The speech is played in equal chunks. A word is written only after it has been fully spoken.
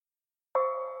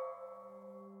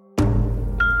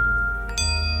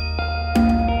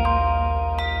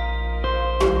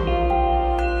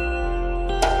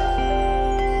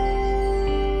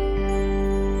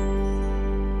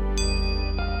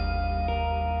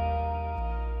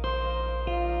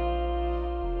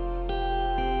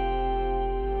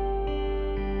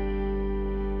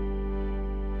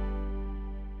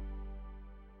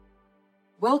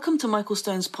Welcome to Michael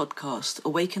Stone's podcast,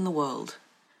 Awaken the World.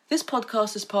 This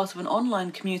podcast is part of an online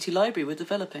community library we're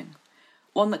developing,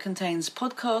 one that contains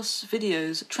podcasts,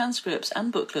 videos, transcripts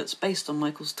and booklets based on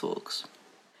Michael's talks.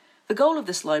 The goal of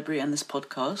this library and this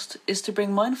podcast is to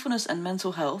bring mindfulness and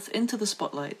mental health into the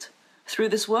spotlight. Through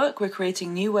this work, we're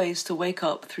creating new ways to wake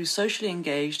up through socially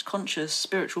engaged, conscious,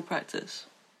 spiritual practice.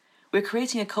 We're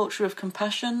creating a culture of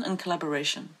compassion and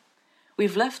collaboration.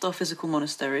 We've left our physical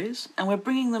monasteries, and we're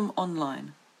bringing them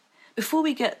online. Before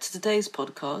we get to today's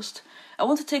podcast, I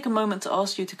want to take a moment to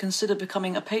ask you to consider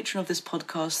becoming a patron of this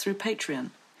podcast through Patreon.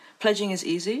 Pledging is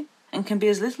easy and can be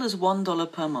as little as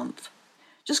 $1 per month.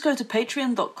 Just go to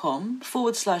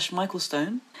patreon.com/Michael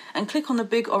Stone and click on the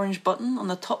big orange button on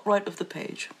the top right of the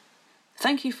page.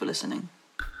 Thank you for listening.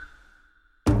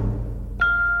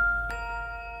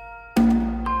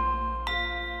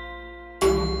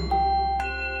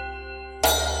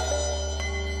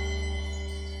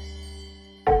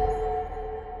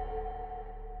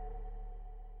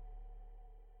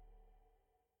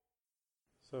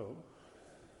 So,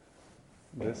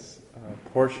 this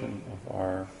portion of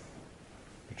our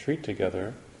retreat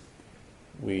together,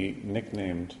 we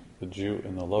nicknamed the Jew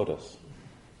in the Lotus.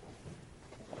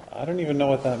 I don't even know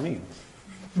what that means.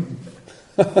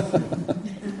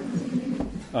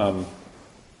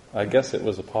 I guess it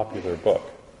was a popular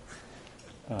book.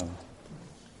 I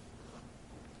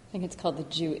think it's called The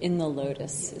Jew in the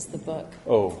Lotus is the book.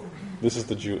 Oh, this is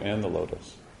the Jew and the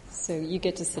Lotus. So you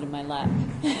get to sit in my lap.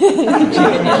 That's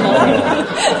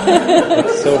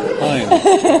so kind.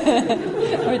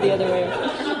 Or the other way.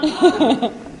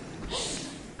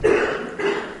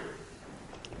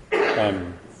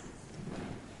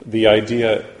 The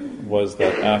idea was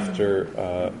that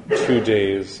after 2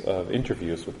 days of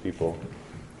interviews with people,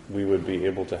 we would be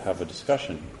able to have a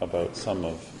discussion about some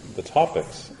of the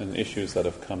topics and issues that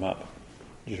have come up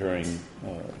during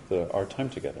our time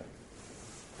together.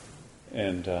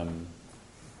 And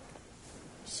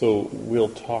so we'll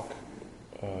talk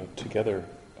together,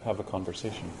 have a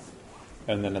conversation,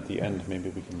 and then at the end maybe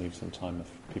we can leave some time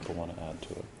if people want to add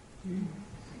to it.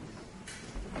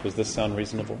 Does this sound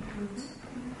reasonable?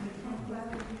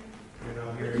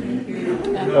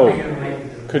 Oh,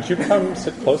 could you come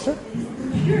sit closer?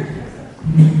 Sure.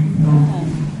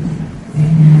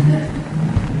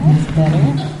 That's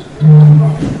better.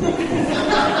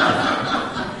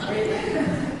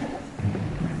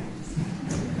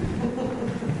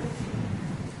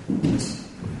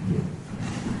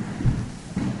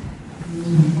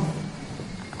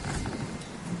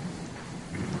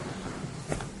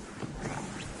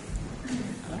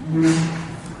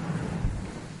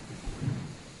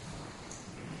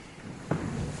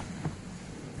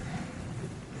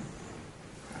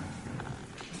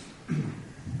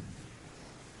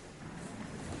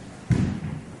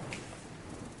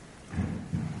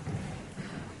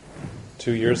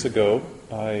 Two years ago,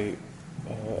 I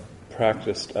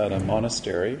practiced at a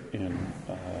monastery in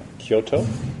Kyoto.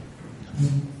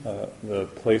 The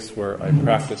place where I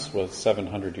practiced was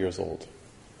 700 years old.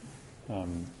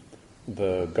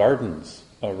 The gardens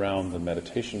around the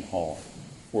meditation hall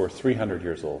were 300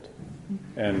 years old.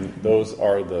 And those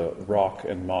are the rock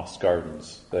and moss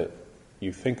gardens that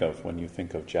you think of when you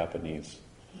think of Japanese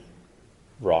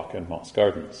rock and moss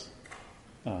gardens.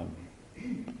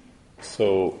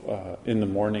 So in the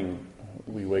morning,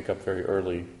 we wake up very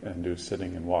early and do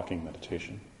sitting and walking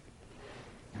meditation.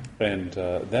 And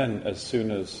then as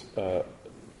soon as the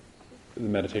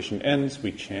meditation ends,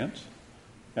 we chant.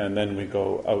 And then we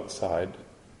go outside,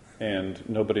 and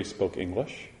nobody spoke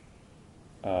English.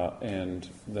 And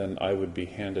then I would be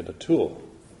handed a tool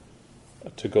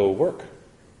to go work.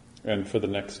 And for the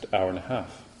next hour and a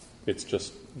half, it's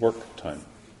just work time.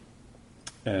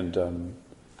 And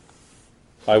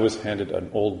I was handed an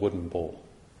old wooden bowl.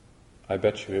 I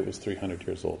bet you it was 300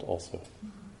 years old also.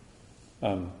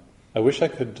 I wish I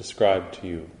could describe to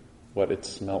you what it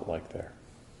smelt like there.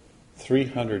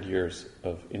 300 years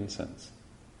of incense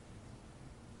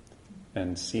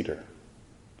and cedar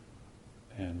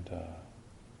and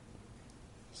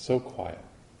so quiet.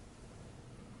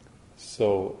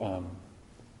 So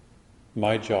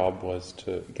my job was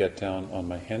to get down on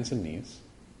my hands and knees,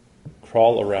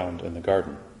 crawl around in the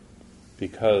garden,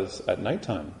 because at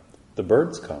nighttime the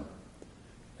birds come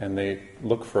and they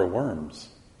look for worms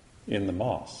in the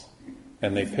moss,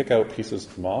 and they pick out pieces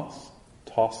of moss,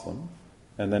 toss them,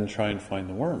 and then try and find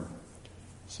the worm.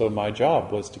 So my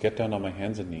job was to get down on my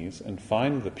hands and knees and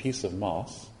find the piece of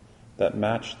moss that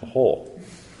matched the hole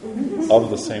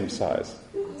of the same size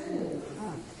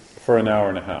for an hour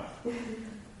and a half.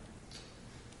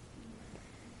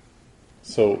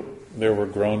 So there were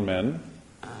grown men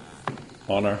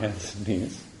on our hands and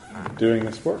knees doing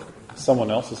this work.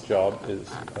 Someone else's job is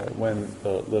when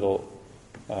the little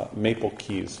maple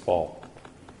keys fall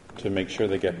to make sure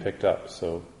they get picked up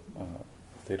so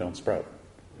they don't sprout.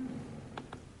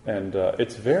 And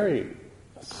it's very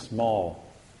small,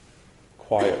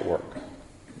 quiet work.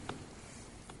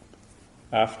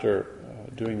 After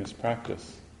doing this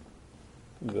practice,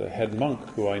 the head monk,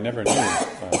 who I never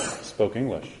knew spoke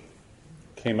English,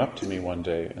 came up to me one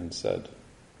day and said,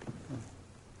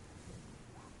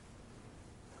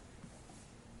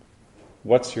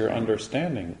 "What's your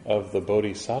understanding of the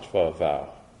Bodhisattva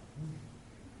vow?"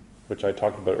 Which I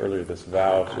talked about earlier, this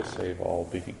vow to save all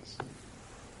beings.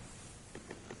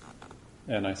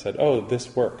 And I said, "Oh,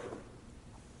 this work."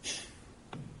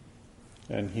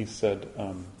 And he said,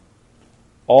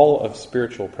 all of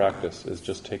spiritual practice is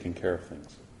just taking care of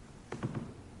things.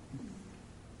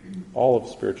 All of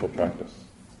spiritual practice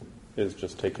is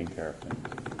just taking care of things.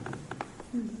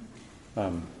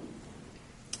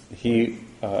 He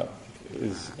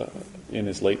is in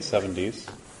his late 70s.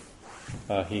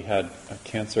 He had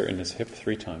cancer in his hip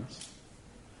 3 times.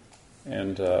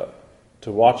 And to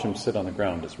watch him sit on the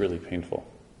ground is really painful.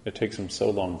 It takes him so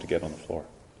long to get on the floor.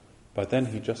 But then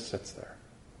he just sits there.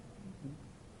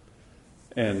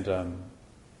 And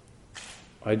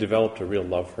I developed a real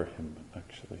love for him,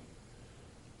 actually.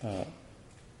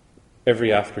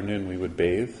 Every afternoon we would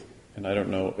bathe, and I don't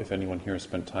know if anyone here has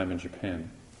spent time in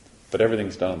Japan, but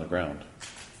everything's done on the ground.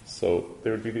 So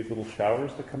there would be these little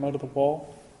showers that come out of the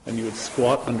wall, and you would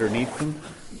squat underneath them,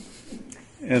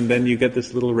 and then you get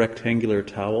this little rectangular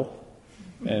towel,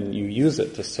 and you use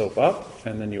it to soap up,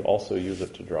 and then you also use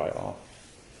it to dry off.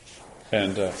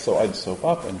 And so I'd soap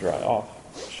up and dry off,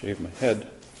 shave my head,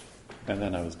 and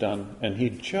then I was done, and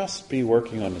he'd just be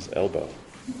working on his elbow.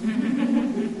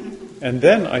 And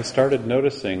then I started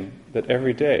noticing that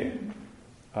every day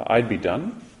I'd be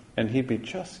done, and he'd be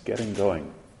just getting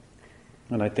going.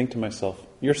 And I'd think to myself,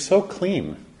 "You're so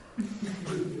clean."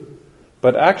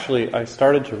 But actually, I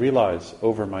started to realize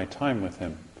over my time with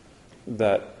him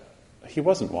that he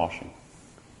wasn't washing.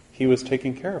 He was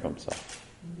taking care of himself.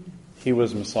 He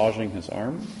was massaging his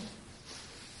arm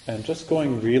and just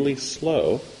going really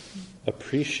slow,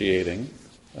 appreciating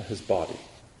his body.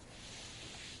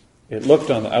 It looked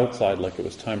on the outside like it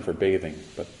was time for bathing,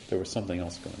 but there was something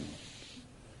else going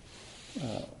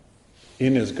on.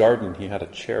 In his garden, he had a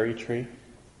cherry tree,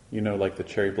 like the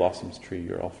cherry blossoms tree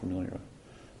you're all familiar with.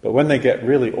 But when they get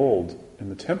really old, in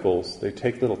the temples, they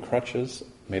take little crutches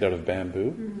made out of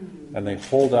bamboo, and they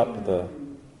hold up the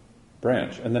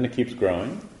branch, and then it keeps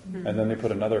growing, and then they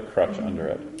put another crutch under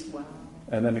it,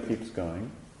 and then it keeps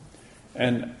going.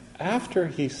 And after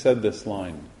he said this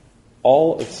line,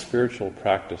 all of spiritual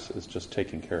practice is just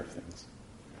taking care of things,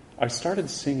 I started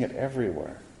seeing it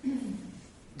everywhere.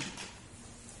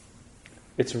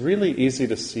 It's really easy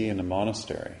to see in a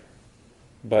monastery,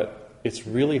 but it's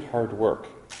really hard work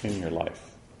in your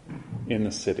life, in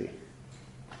the city,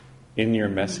 in your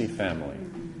messy family.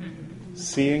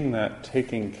 Seeing that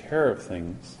taking care of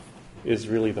things is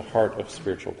really the heart of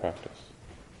spiritual practice.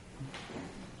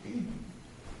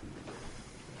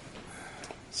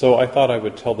 So I thought I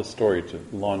would tell the story to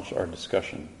launch our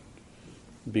discussion,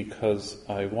 because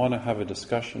I want to have a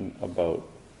discussion about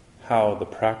how the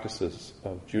practices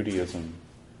of Judaism,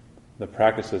 the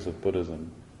practices of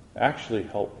Buddhism, actually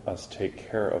help us take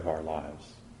care of our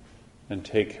lives and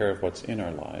take care of what's in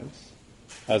our lives,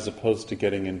 as opposed to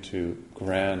getting into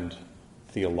grand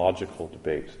theological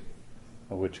debate,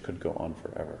 which could go on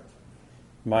forever.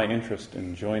 My interest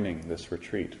in joining this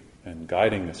retreat and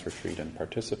guiding this retreat and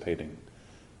participating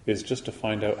is just to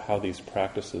find out how these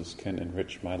practices can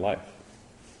enrich my life.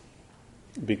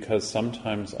 Because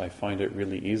sometimes I find it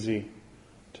really easy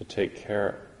to take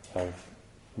care of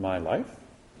my life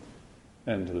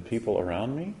and the people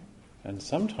around me, and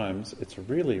sometimes it's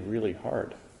really, really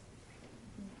hard.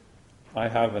 I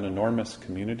have an enormous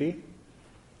community.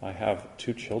 I have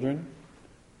 2 children.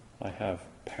 I have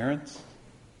parents,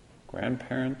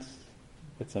 grandparents.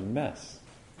 It's a mess.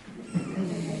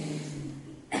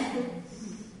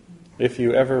 If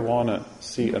you ever want to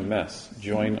see a mess,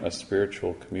 join a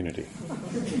spiritual community.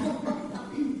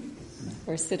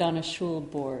 Or sit on a shul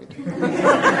board.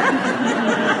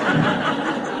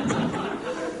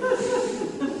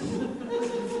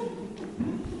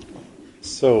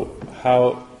 So,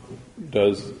 how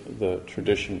does the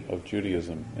tradition of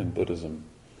Judaism and Buddhism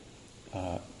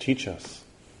teach us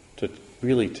to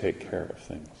really take care of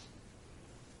things?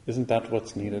 Isn't that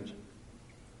what's needed?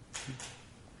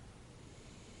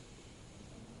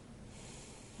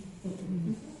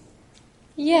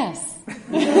 Yes.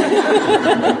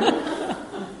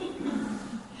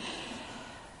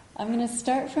 I'm going to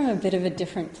start from a bit of a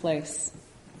different place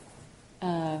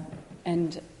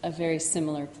and a very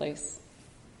similar place.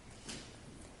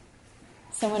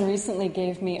 Someone recently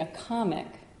gave me a comic,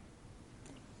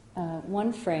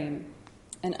 one frame,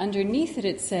 and underneath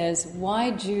it says,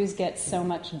 "Why Jews Get So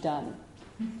Much Done."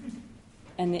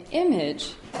 And the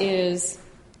image is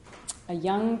a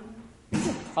young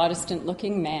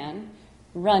Protestant-looking man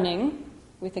running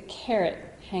with a carrot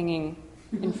hanging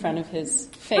in front of his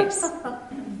face.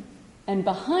 And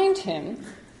behind him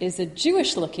is a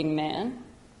Jewish-looking man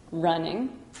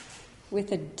running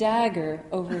with a dagger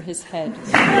over his head.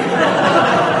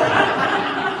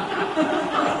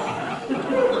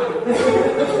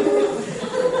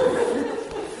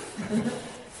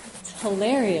 It's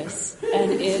hilarious,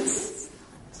 and it's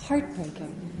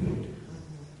heartbreaking.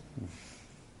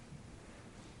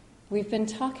 We've been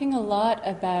talking a lot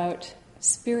about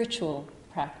spiritual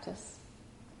practice,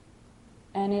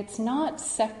 and it's not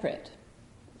separate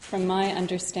from my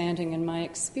understanding and my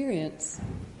experience.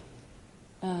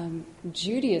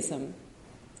 Judaism,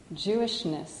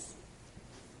 Jewishness,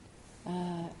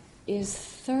 is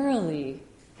thoroughly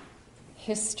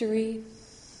history,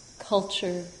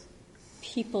 culture,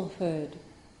 peoplehood,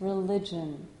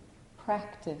 religion,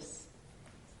 practice.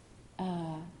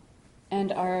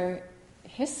 And our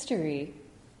history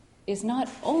is not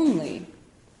only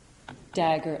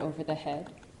dagger over the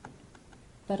head,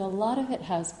 but a lot of it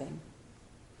has been.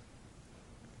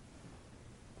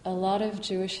 A lot of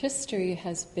Jewish history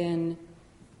has been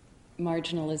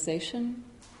marginalization,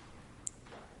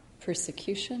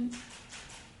 persecution,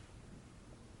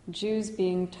 Jews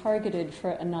being targeted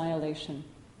for annihilation.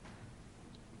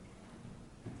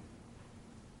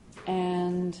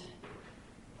 And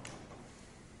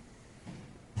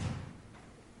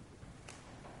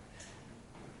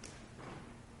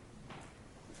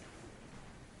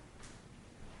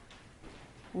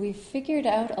we've figured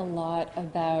out a lot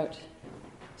about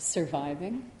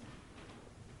surviving.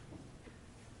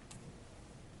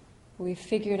 We've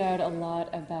figured out a lot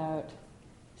about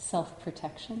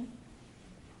self-protection.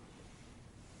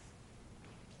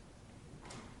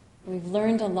 We've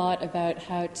learned a lot about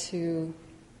how to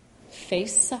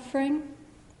face suffering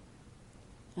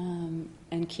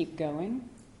and keep going.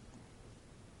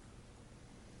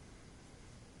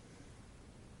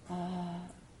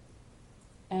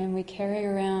 And we carry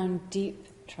around deep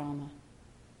trauma.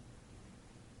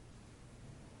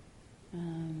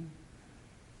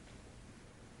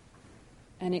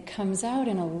 And it comes out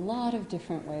in a lot of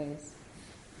different ways.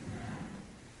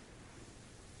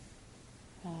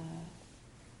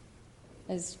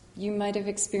 As you might have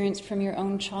experienced from your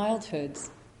own childhoods,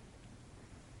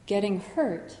 getting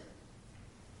hurt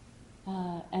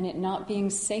and it not being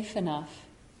safe enough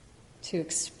to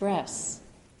express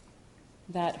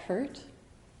that hurt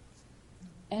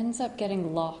ends up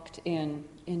getting locked in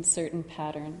certain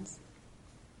patterns.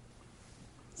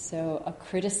 So a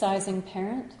criticizing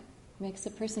parent makes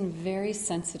a person very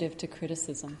sensitive to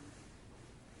criticism.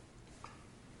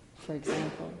 For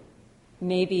example,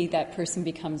 maybe that person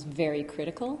becomes very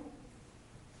critical.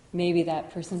 Maybe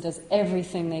that person does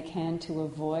everything they can to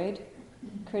avoid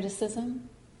criticism.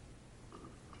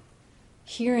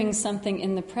 Hearing something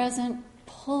in the present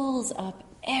pulls up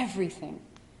everything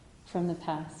from the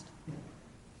past.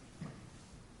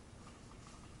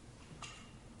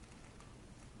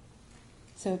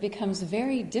 So it becomes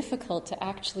very difficult to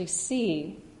actually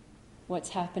see what's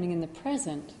happening in the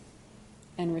present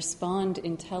and respond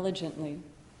intelligently.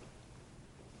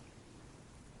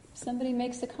 Somebody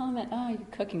makes a comment, your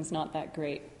cooking's not that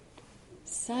great.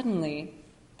 Suddenly,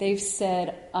 they've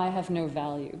said, I have no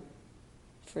value,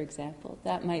 for example.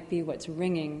 That might be what's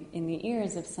ringing in the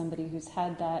ears of somebody who's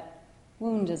had that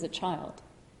wound as a child.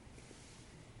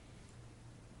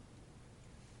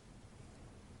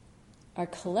 Our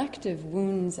collective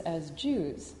wounds as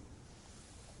Jews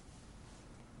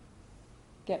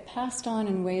get passed on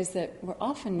in ways that we're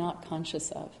often not conscious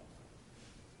of.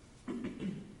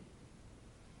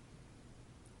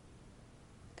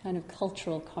 Kind of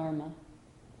cultural karma.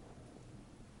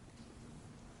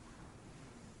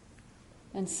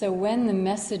 And so when the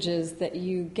messages that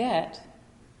you get,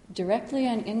 directly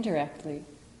and indirectly,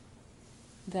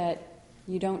 that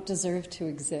you don't deserve to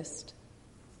exist,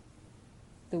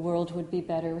 the world would be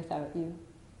better without you,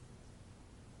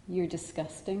 you're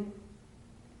disgusting,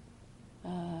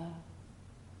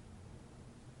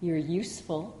 you're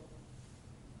useful,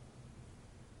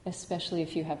 especially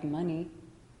if you have money.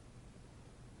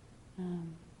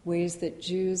 Ways that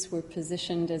Jews were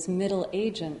positioned as middle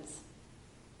agents,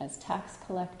 as tax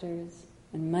collectors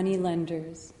and money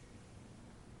lenders,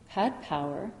 had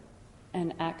power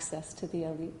and access to the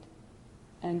elite.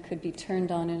 and could be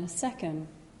turned on in a second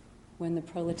when the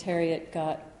proletariat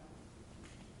got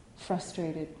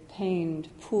frustrated, pained,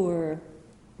 poor,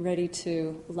 ready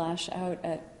to lash out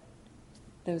at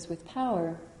those with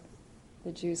power.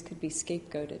 The Jews could be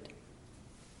scapegoated.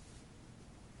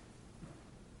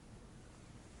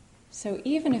 So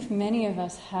even if many of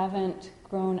us haven't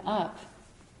grown up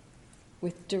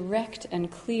with direct and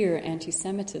clear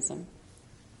anti-Semitism,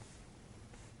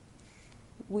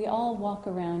 we all walk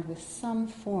around with some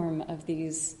form of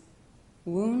these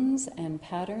wounds and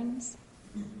patterns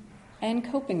and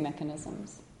coping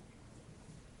mechanisms.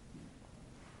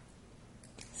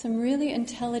 Some really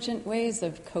intelligent ways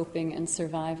of coping and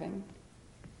surviving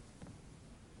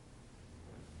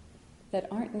that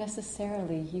aren't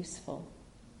necessarily useful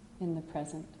in the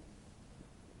present.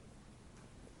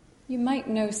 You might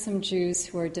know some Jews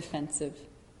who are defensive.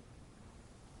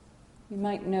 You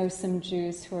might know some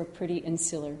Jews who are pretty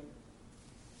insular.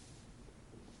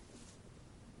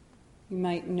 You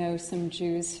might know some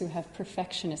Jews who have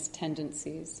perfectionist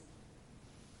tendencies,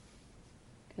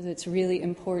 because it's really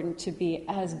important to be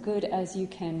as good as you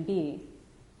can be,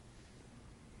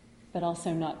 but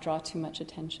also not draw too much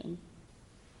attention.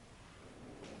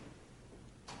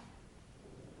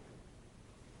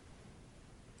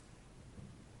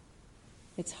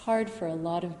 It's hard for a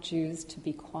lot of Jews to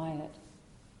be quiet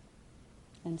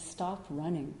and stop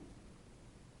running.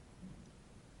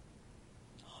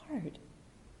 Hard.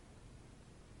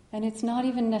 And it's not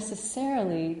even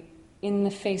necessarily in the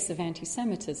face of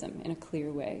anti-Semitism in a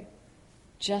clear way.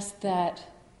 Just that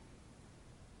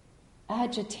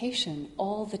agitation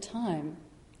all the time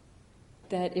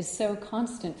that is so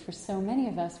constant for so many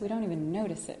of us, we don't even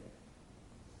notice it.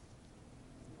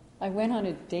 I went on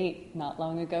a date not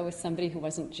long ago with somebody who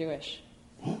wasn't Jewish.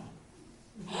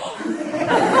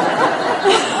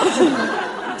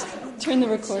 Turn the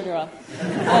recorder off.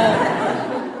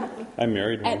 I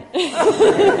married one.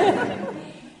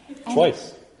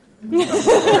 Twice. Two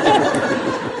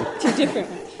different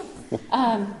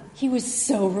ones. He was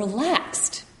so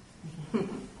relaxed.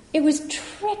 It was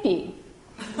trippy.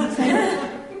 It's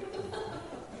like,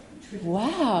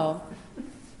 wow.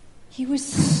 He was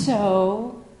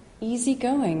so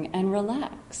easygoing and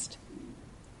relaxed.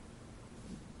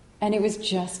 And it was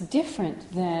just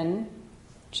different than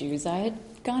Jews I had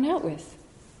gone out with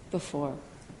before.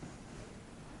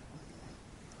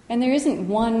 And there isn't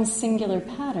one singular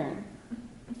pattern.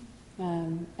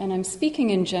 And I'm speaking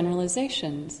in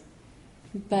generalizations,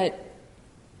 but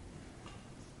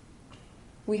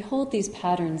we hold these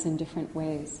patterns in different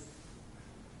ways.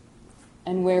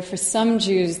 And where for some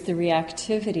Jews the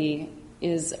reactivity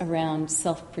is around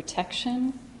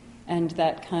self-protection and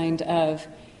that kind of,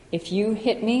 if you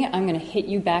hit me, I'm going to hit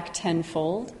you back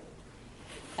tenfold.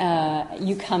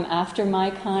 You come after my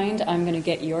kind, I'm going to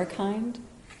get your kind.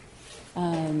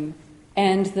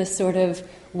 And the sort of,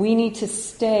 we need to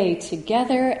stay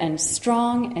together and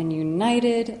strong and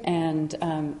united and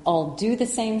all do the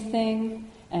same thing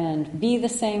and be the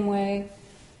same way,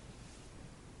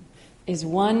 is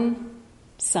one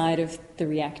side of the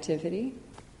reactivity.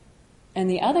 And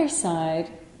the other side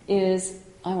is,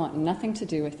 I want nothing to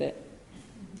do with it.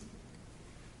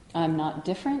 I'm not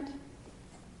different.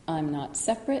 I'm not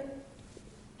separate.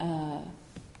 I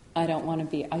don't want to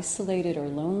be isolated or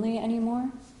lonely anymore.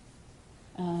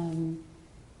 I'm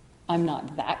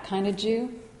not that kind of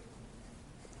Jew.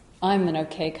 I'm an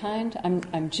okay kind.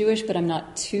 I'm Jewish, but I'm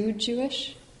not too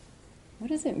Jewish. What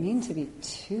does it mean to be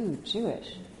too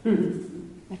Jewish?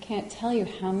 I can't tell you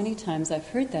how many times I've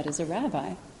heard that as a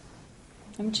rabbi.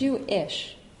 I'm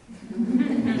Jewish.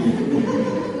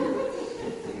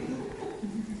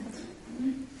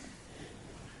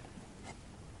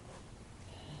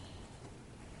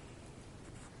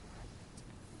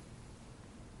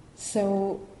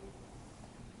 So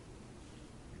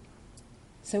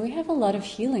we have a lot of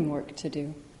healing work to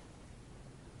do.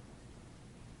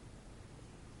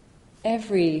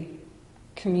 Every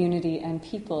community and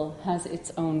people has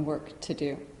its own work to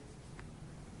do.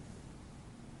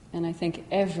 And I think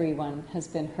everyone has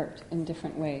been hurt in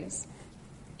different ways,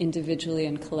 individually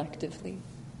and collectively.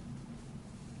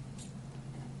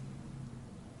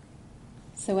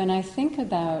 So when I think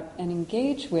about and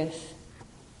engage with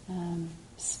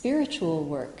spiritual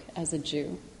work as a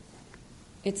Jew,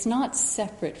 it's not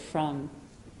separate from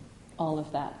all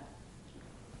of that.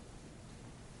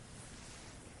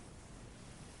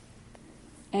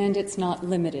 And it's not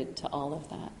limited to all of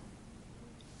that.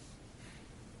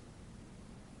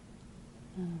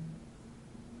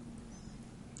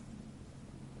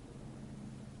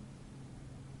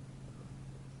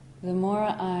 The more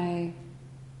I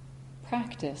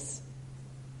practice,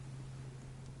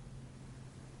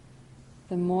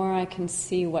 the more I can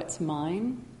see what's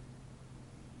mine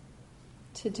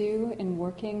to do in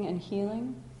working and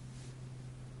healing,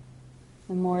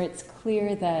 the more it's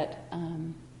clear that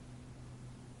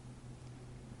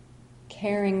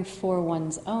caring for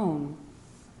one's own,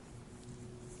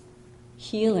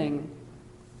 healing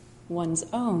one's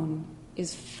own,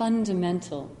 is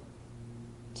fundamental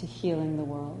to healing the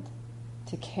world,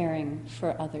 to caring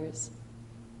for others.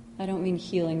 I don't mean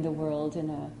healing the world in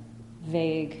a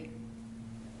vague,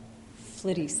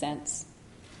 flitty sense.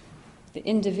 The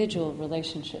individual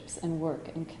relationships and work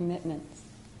and commitments.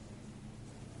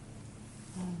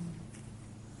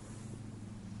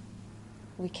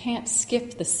 We can't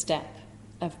skip the step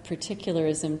of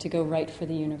particularism to go right for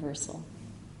the universal.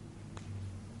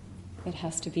 It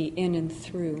has to be in and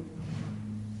through.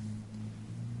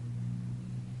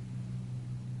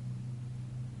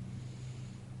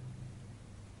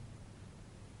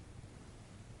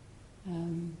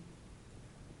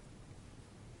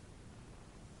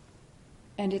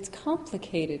 And it's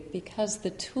complicated because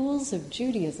the tools of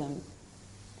Judaism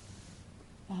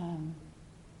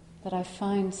that I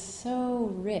find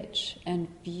so rich and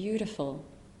beautiful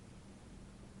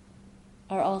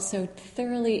are also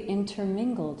thoroughly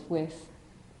intermingled with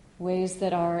ways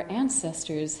that our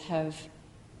ancestors have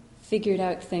figured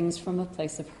out things from a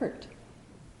place of hurt.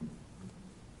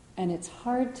 And it's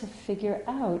hard to figure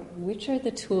out which are the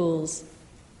tools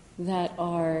that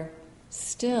are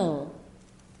still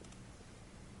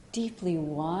deeply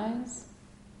wise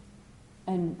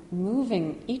and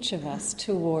moving each of us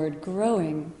toward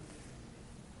growing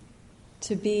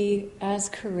to be as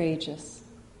courageous,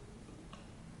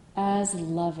 as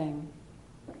loving,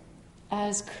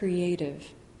 as creative,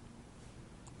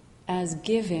 as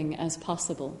giving as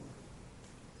possible.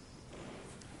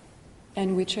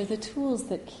 And which are the tools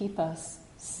that keep us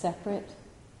separate,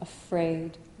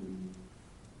 afraid,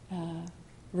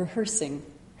 rehearsing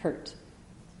hurt.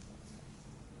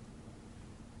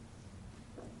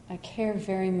 I care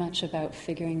very much about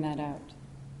figuring that out,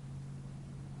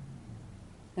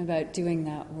 about doing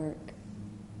that work.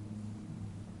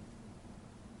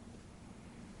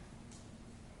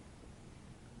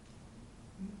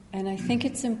 And I think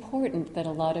it's important that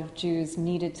a lot of Jews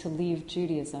needed to leave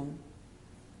Judaism,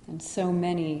 and so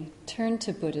many turned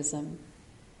to Buddhism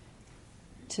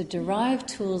to derive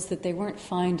tools that they weren't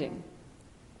finding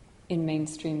in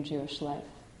mainstream Jewish life.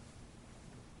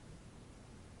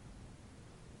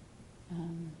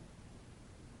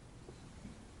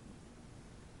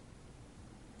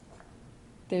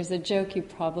 There's a joke you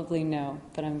probably know,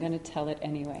 but I'm going to tell it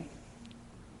anyway,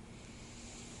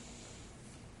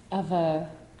 of a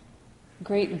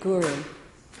great guru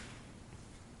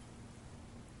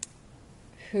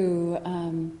who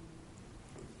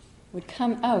would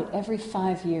come out every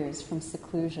 5 years from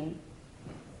seclusion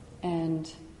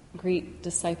and greet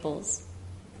disciples.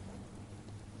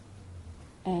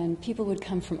 And people would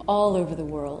come from all over the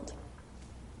world,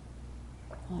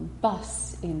 on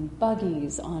bus, in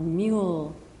buggies, on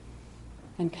mule,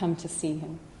 and come to see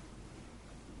him.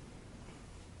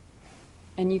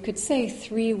 And you could say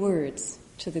 3 words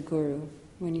to the guru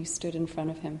when you stood in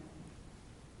front of him.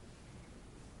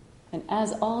 And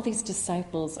as all these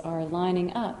disciples are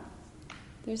lining up,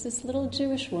 there's this little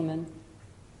Jewish woman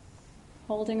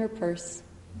holding her purse,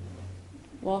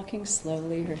 walking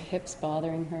slowly, her hips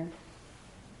bothering her.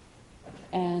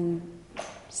 And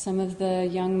some of the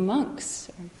young monks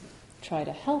try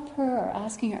to help her or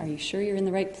asking her, "Are you sure you're in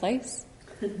the right place?"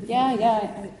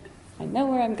 Yeah, I know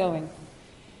where I'm going.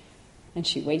 And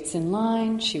she waits in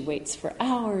line, she waits for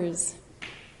hours.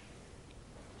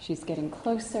 She's getting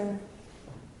closer,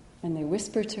 and they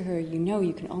whisper to her, "You know,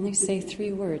 you can only say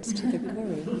 3 words to the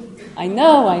guru." I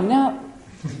know.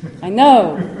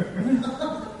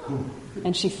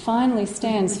 And she finally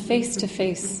stands face to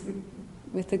face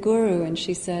with the guru, and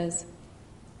she says,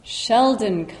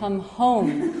 "Sheldon, come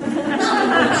home."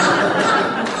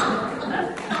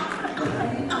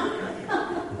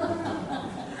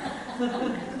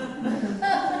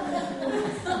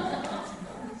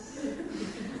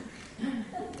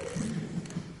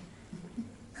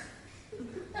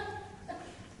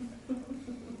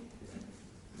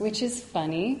 Which is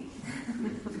funny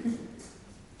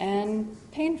and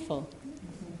painful.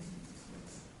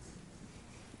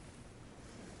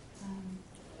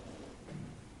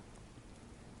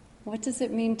 What does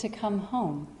it mean to come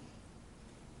home?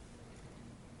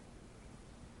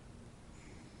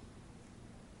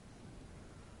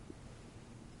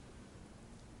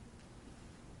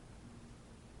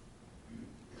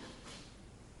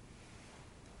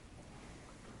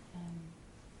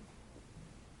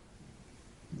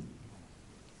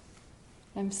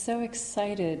 I'm so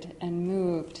excited and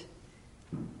moved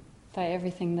by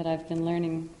everything that I've been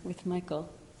learning with Michael,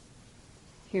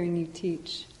 hearing you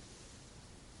teach.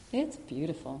 It's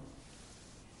beautiful.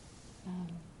 I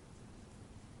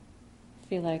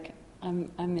feel like I'm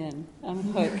in. I'm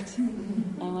hooked.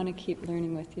 I want to keep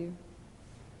learning with you.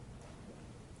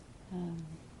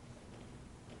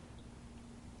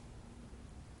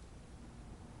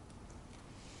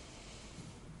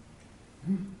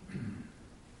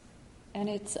 And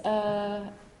it's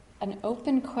an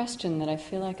open question that I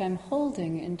feel like I'm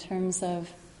holding in terms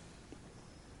of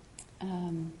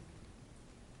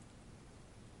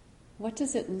what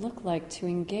does it look like to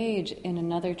engage in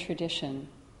another tradition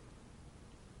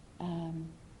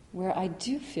where I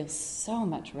do feel so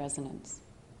much resonance,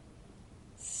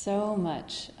 so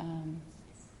much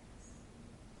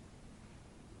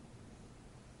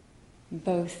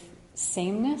both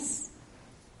sameness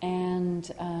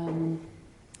and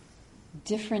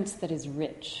difference that is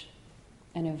rich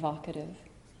and evocative.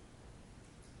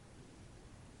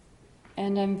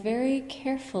 And I'm very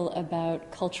careful about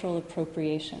cultural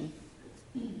appropriation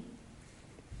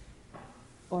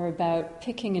or about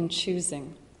picking and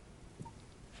choosing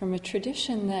from a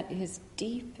tradition that is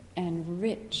deep and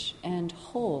rich and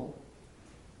whole.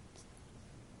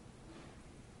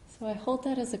 So I hold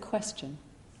that as a question.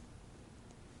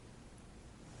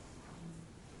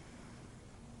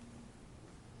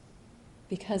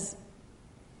 Because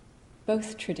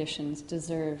both traditions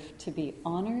deserve to be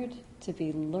honored, to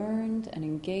be learned and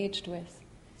engaged with.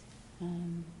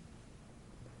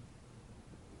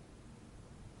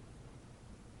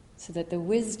 So that the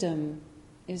wisdom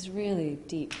is really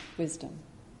deep wisdom.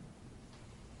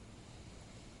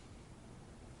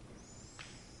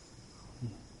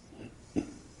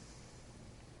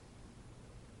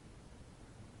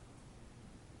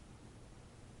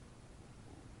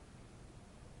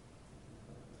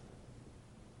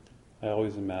 I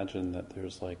always imagine that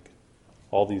there's like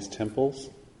all these temples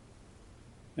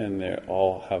and they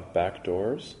all have back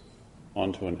doors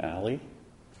onto an alley,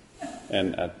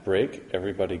 and at break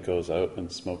everybody goes out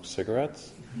and smokes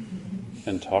cigarettes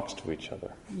and talks to each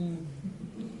other.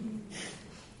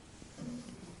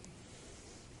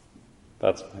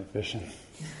 That's my vision.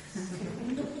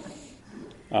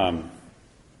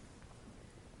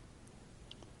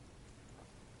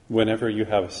 Whenever you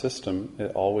have a system,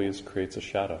 it always creates a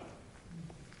shadow.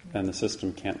 And the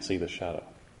system can't see the shadow.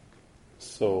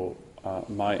 So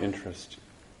my interest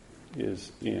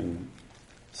is in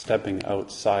stepping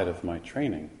outside of my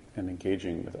training and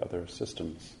engaging with other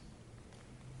systems.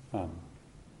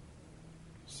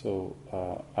 So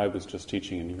I was just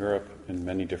teaching in Europe in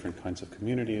many different kinds of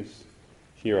communities.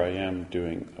 Here I am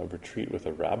doing a retreat with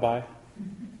a rabbi.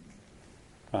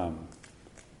 A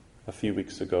few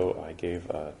weeks ago I gave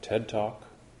a TED talk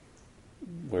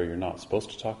where you're not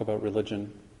supposed to talk about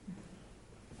religion.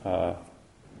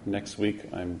 Next week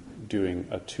I'm doing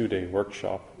a 2-day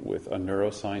workshop with a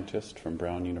neuroscientist from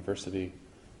Brown University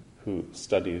who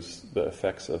studies the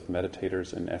effects of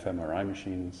meditators in fMRI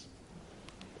machines.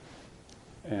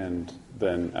 And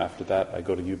then after that I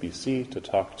go to UBC to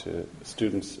talk to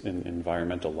students in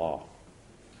environmental law.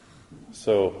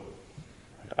 So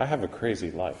I have a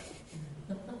crazy life.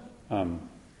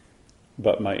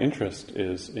 But my interest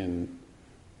is in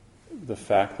the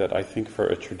fact that I think for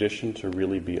a tradition to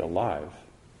really be alive,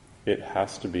 it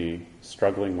has to be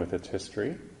struggling with its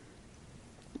history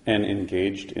and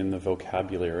engaged in the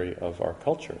vocabulary of our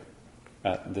culture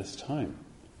at this time.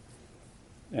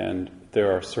 And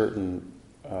there are certain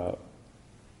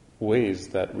ways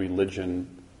that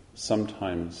religion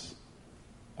sometimes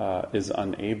is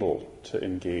unable to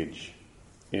engage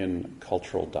in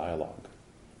cultural dialogue.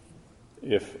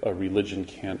 If a religion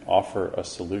can't offer a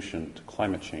solution to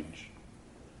climate change,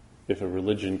 if a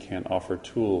religion can't offer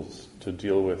tools to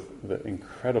deal with the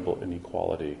incredible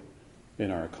inequality in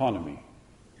our economy,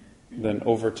 then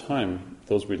over time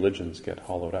those religions get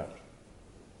hollowed out.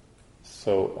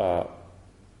 So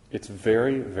it's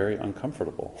very, very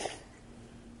uncomfortable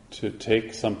to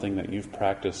take something that you've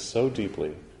practiced so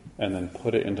deeply and then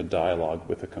put it into dialogue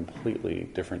with a completely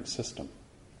different system.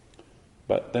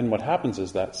 But then what happens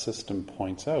is that system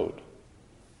points out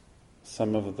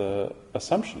some of the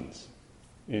assumptions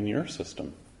in your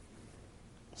system.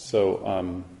 So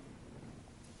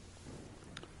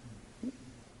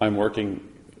I'm working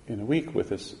in a week with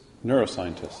this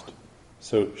neuroscientist.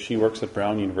 So she works at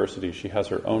Brown University. She has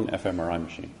her own fMRI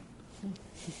machine.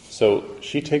 So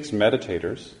she takes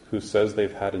meditators who says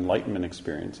they've had enlightenment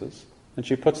experiences and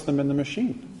she puts them in the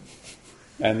machine.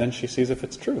 And then she sees if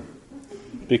it's true.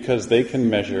 Because they can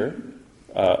measure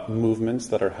movements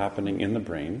that are happening in the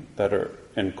brain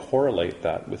and correlate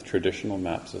that with traditional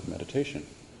maps of meditation.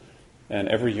 And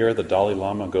every year the Dalai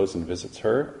Lama goes and visits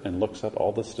her and looks at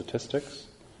all the statistics.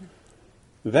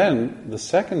 Then the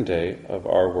second day of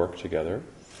our work together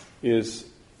is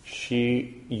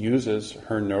she uses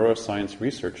her neuroscience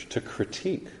research to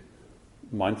critique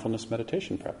mindfulness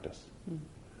meditation practice.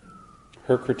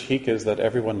 Her critique is that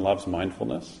everyone loves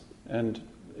mindfulness, and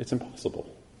it's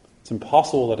impossible. It's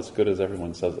impossible that it's good as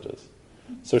everyone says it is.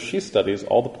 So she studies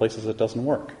all the places it doesn't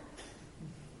work.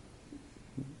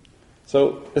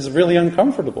 So it's really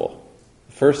uncomfortable.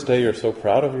 The first day you're so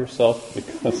proud of yourself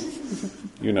because,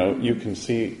 you can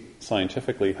see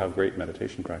scientifically how great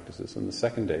meditation practice is. And the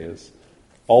second day is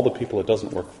all the people it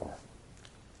doesn't work for.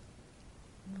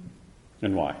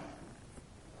 And why?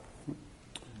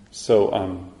 So,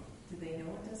 do they know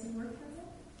it doesn't work for them?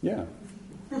 Yeah.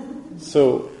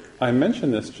 So I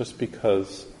mention this just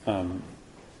because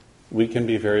we can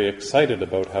be very excited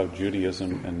about how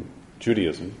Judaism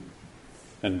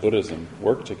and Buddhism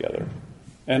work together.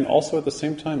 And also at the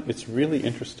same time, it's really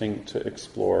interesting to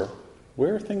explore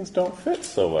where things don't fit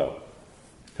so well.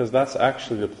 Because that's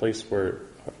actually the place where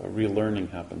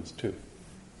relearning happens too.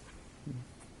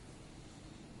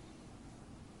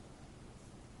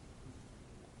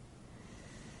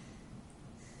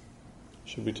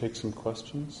 Should we take some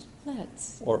questions?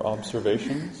 Let's. Or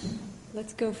observations?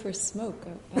 Let's go for smoke.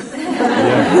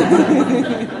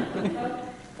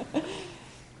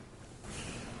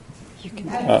 You can.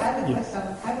 I have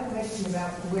a question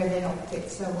about where they don't fit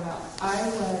so well. I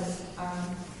was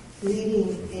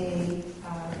leading a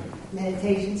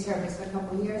meditation service a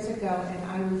couple of years ago, and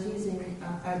I was using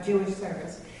a Jewish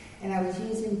service, and I was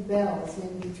using bells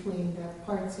in between the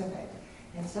parts of it.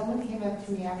 And someone came up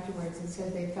to me afterwards and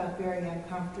said they felt very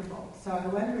uncomfortable. So I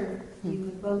wonder if you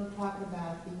could both talk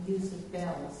about the use of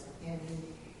bells in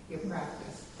your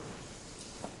practice.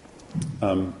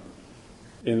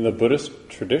 In the Buddhist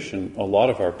tradition, a lot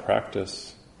of our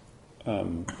practice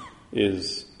comes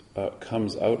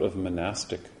out of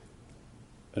monastic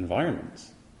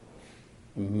environments.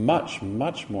 Much,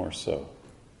 much more so.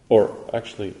 Or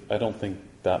actually, I don't think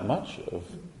that much of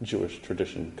Jewish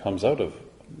tradition comes out of.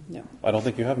 No. I don't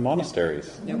think you have monasteries.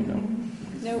 No.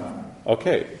 Nope.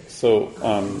 Okay, so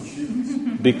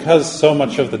because so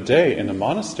much of the day in a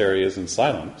monastery is in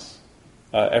silence,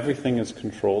 everything is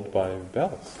controlled by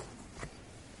bells.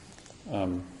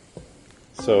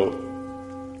 So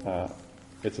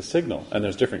it's a signal, and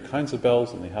there's different kinds of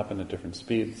bells, and they happen at different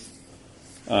speeds.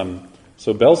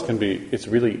 So bells it's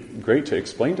really great to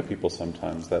explain to people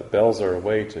sometimes that bells are a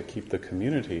way to keep the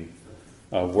community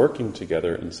working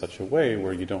together in such a way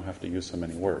where you don't have to use so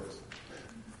many words.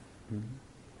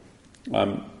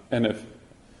 And if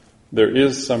there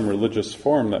is some religious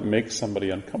form that makes somebody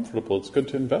uncomfortable, it's good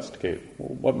to investigate.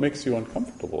 What makes you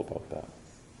uncomfortable about that?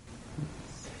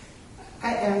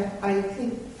 I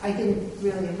think I didn't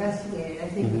really investigate it. I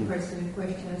think the person in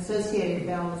question associated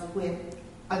bells with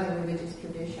other religious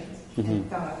traditions and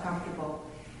felt uncomfortable,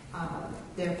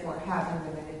 therefore having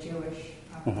them in a Jewish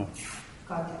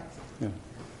context. Yeah.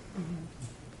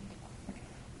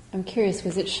 I'm curious,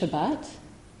 was it Shabbat?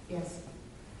 Yes.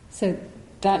 So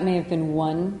that may have been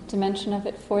one dimension of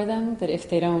it for them, that if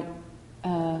they don't,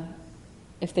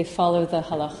 if they follow the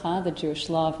halacha, the Jewish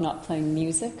law of not playing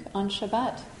music on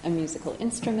Shabbat, a musical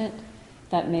instrument,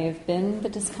 that may have been the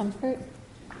discomfort.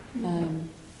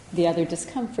 The other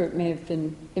discomfort may have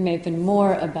been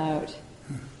more about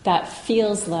that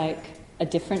feels like a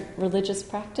different religious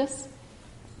practice.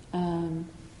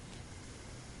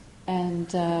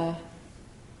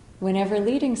 Whenever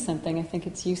leading something, I think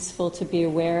it's useful to be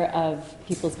aware of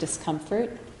people's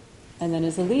discomfort. And then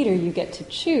as a leader, you get to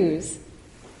choose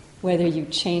whether you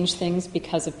change things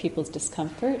because of people's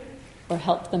discomfort or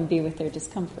help them be with their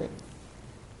discomfort.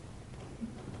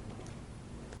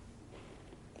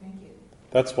 Thank you.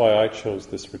 That's why I chose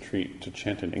this retreat to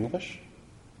chant in English,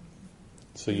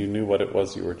 so you knew what it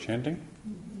was you were chanting,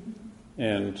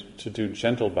 and to do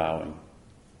gentle bowing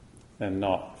and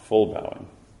not full bowing.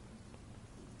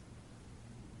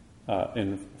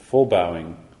 In full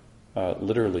bowing,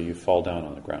 literally you fall down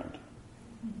on the ground.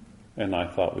 And I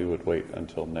thought we would wait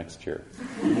until next year.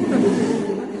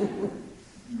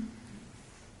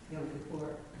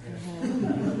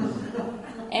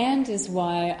 And is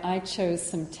why I chose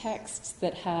some texts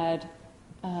that had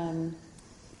some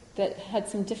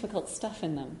difficult stuff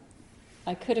in them.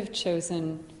 I could have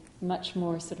chosen much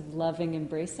more sort of loving,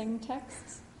 embracing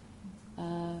texts,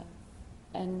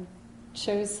 and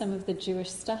chose some of the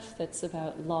Jewish stuff that's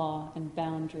about law and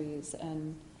boundaries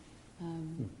and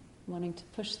wanting to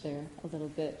push there a little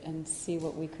bit and see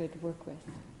what we could work with.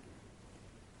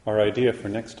 Our idea for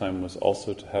next time was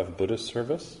also to have Buddhist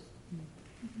service,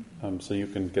 so you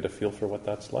can get a feel for what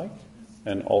that's like,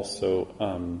 and also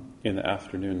in the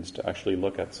afternoons to actually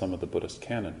look at some of the Buddhist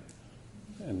canon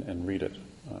and read it.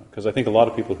 Because I think a lot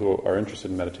of people who are interested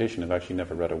in meditation have actually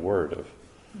never read a word of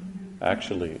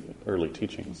actually early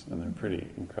teachings, and they're pretty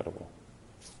incredible.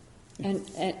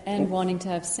 And wanting to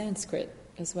have Sanskrit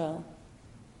as well.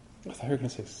 I thought you were going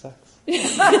to say sex.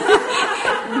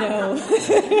 No.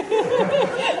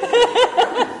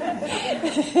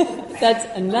 That's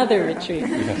another retreat.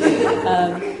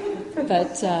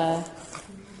 But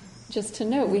just to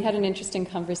note, we had an interesting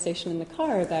conversation in the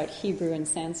car about Hebrew and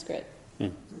Sanskrit,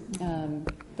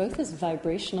 both as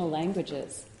vibrational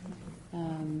languages.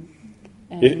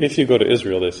 If you go to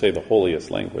Israel, they say the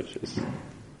holiest language is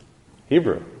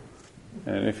Hebrew.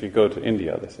 And if you go to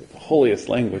India, they say the holiest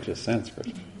language is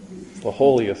Sanskrit. It's the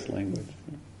holiest language.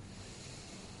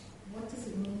 What does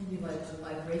it mean to be like a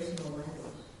vibrational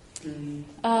language?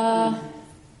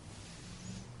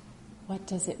 What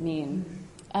does it mean?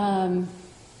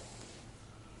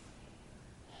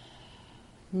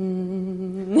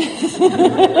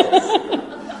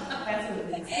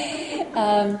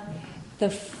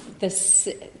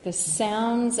 The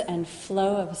sounds and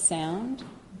flow of sound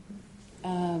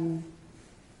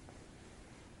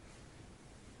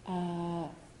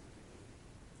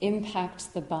impacts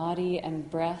the body and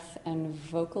breath and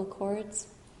vocal cords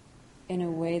in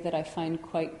a way that I find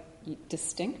quite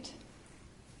distinct.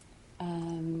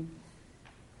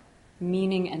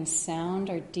 Meaning and sound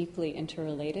are deeply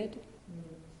interrelated.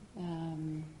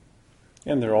 And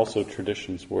there are also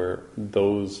traditions where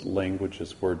those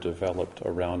languages were developed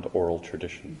around oral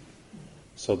tradition.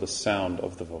 So the sound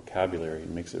of the vocabulary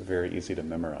makes it very easy to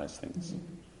memorize things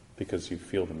because you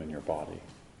feel them in your body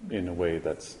in a way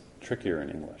that's trickier in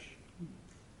English,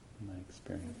 in my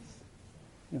experience.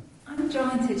 Yeah. I'm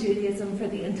drawn to Judaism for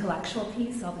the intellectual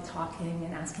piece, all the talking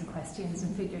and asking questions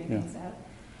and figuring things out.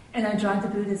 And I'm drawn to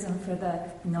Buddhism for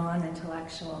the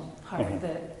non-intellectual part of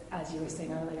the, as you were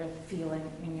saying earlier, feeling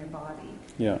in your body.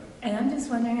 Yeah. And I'm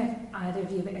just wondering if either of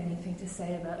you have anything to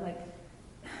say about like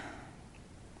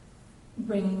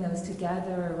bringing those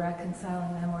together or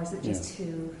reconciling them, or is it just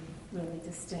two really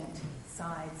distinct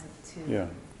sides of two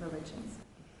religions?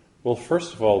 Well,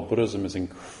 first of all, Buddhism is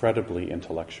incredibly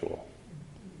intellectual.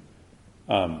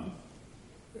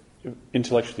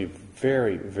 Intellectually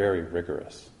very, very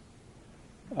rigorous.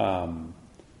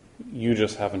 You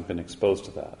just haven't been exposed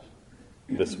to that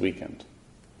this weekend.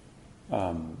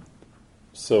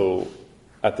 So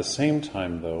at the same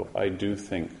time, though, I do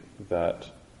think that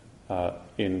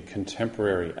in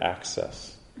contemporary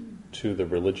access to the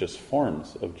religious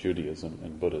forms of Judaism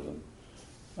and Buddhism,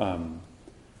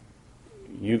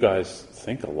 you guys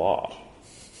think a lot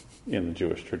in the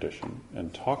Jewish tradition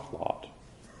and talk a lot,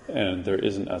 and there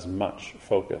isn't as much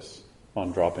focus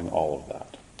on dropping all of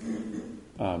that.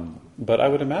 But I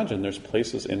would imagine there's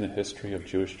places in the history of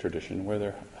Jewish tradition where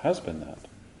there has been that.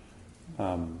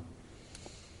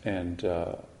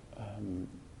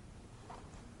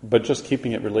 But just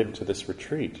keeping it related to this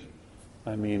retreat,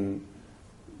 I mean,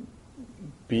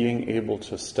 being able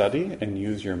to study and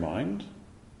use your mind,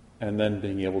 and then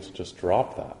being able to just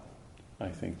drop that, I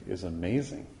think, is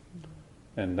amazing.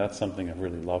 And that's something I've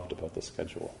really loved about the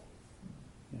schedule.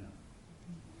 Yeah.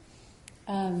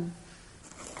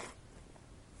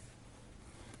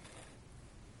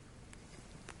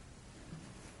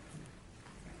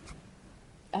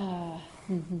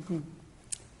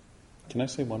 Can I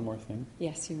say one more thing?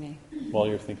 Yes, you may. While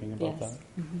you're thinking about Yes.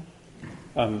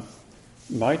 that?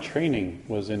 My training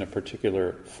was in a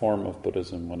particular form of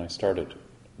Buddhism when I started,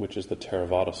 which is the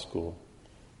Theravada school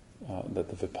that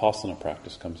the Vipassana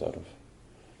practice comes out of.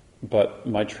 But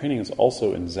my training is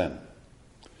also in Zen.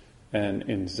 And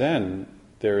in Zen,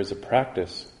 there is a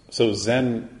practice. So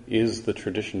Zen is the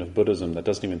tradition of Buddhism that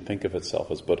doesn't even think of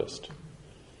itself as Buddhist.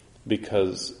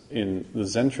 Because in the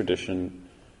Zen tradition,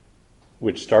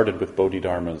 which started with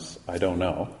Bodhidharmas, I don't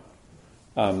know,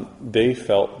 they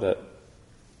felt that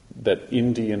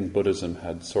Indian Buddhism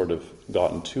had sort of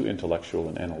gotten too intellectual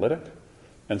and analytic,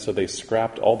 and so they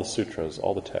scrapped all the sutras,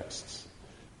 all the texts,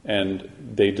 and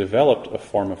they developed a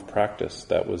form of practice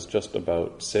that was just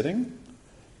about sitting,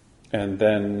 and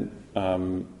then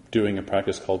doing a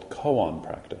practice called koan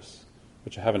practice,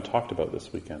 which I haven't talked about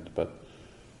this weekend. But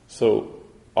so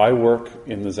I work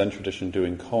in the Zen tradition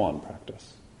doing koan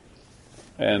practice.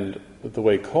 And the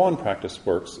way koan practice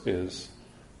works is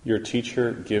your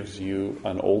teacher gives you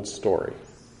an old story.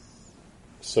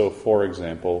 So, for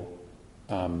example,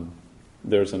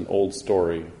 there's an old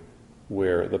story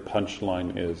where the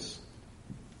punchline is,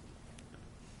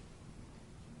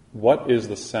 what is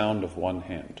the sound of one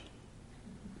hand?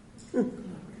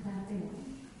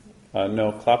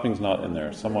 No, clapping's not in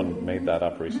there. Someone made that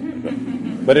up recently.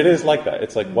 But it is like that.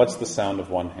 It's like, what's the sound of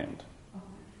one hand?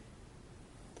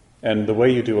 And the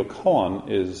way you do a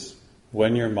koan is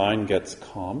when your mind gets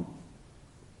calm,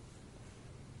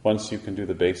 once you can do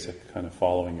the basic kind of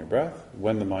following your breath,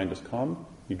 when the mind is calm,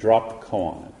 you drop the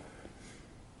koan.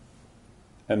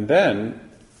 And then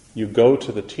you go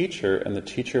to the teacher, and the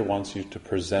teacher wants you to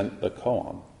present the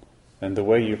koan. And the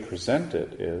way you present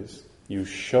it is you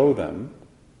show them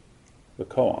the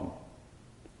koan.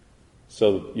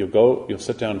 So you'll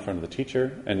sit down in front of the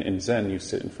teacher, and in Zen you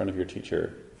sit in front of your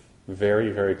teacher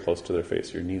very, very close to their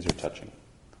face. Your knees are touching.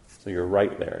 So you're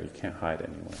right there. You can't hide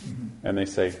anywhere. And they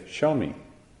say, show me.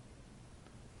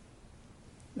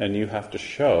 And you have to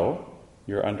show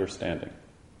your understanding.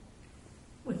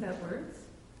 Without words?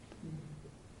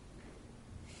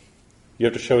 You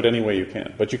have to show it any way you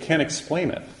can. But you can't explain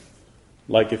it.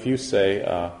 Like if you say,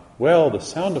 well, the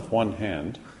sound of one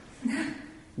hand,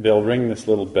 they'll ring this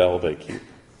little bell they keep,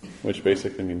 which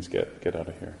basically means get out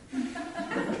of here.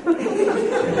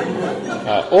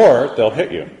 Or they'll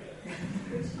hit you.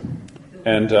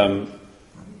 And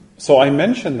so I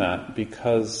mention that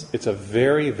because it's a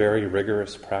very, very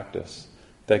rigorous practice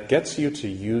that gets you to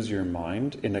use your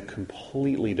mind in a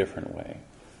completely different way.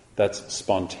 That's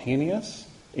spontaneous,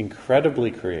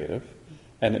 incredibly creative,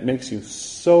 and it makes you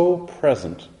so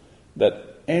present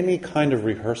that any kind of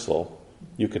rehearsal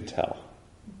you can tell.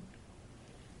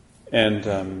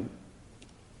 And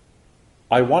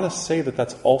I want to say that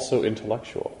that's also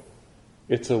intellectual.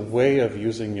 It's a way of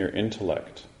using your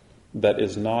intellect that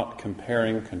is not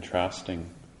comparing, contrasting,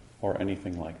 or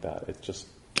anything like that. It's just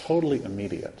totally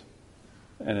immediate.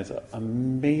 And it's an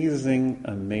amazing,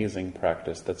 amazing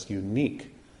practice that's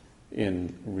unique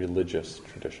in religious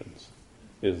traditions,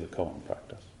 is the koan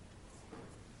practice.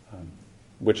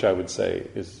 Which I would say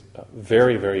is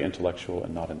very, very intellectual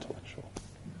and not intellectual.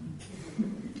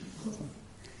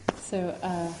 So,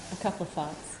 a couple of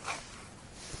thoughts.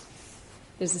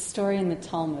 There's a story in the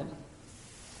Talmud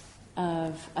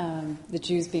of the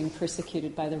Jews being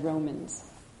persecuted by the Romans.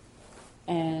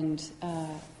 And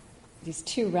these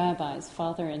two rabbis,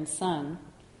 father and son,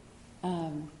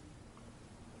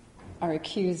 are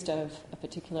accused of a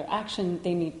particular action.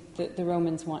 The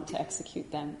Romans want to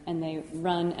execute them, and they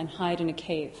run and hide in a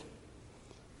cave.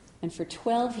 And for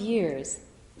 12 years,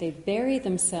 they bury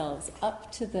themselves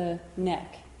up to the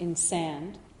neck in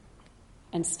sand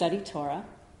and study Torah.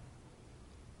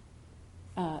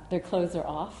 Their clothes are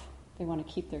off. They want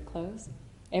to keep their clothes.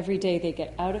 Every day they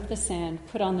get out of the sand,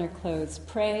 put on their clothes,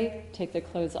 pray, take their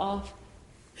clothes off,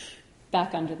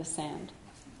 back under the sand.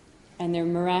 And they're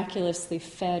miraculously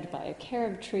fed by a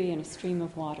carob tree and a stream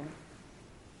of water.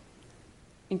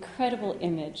 Incredible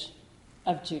image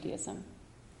of Judaism.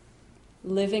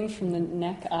 Living from the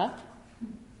neck up,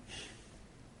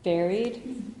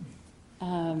 buried,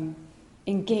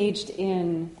 engaged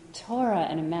in Torah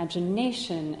and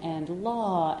imagination and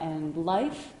law and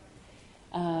life.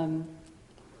 And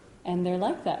they're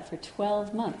like that for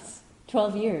 12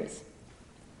 years,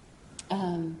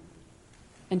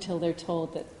 until they're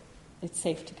told that it's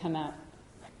safe to come out.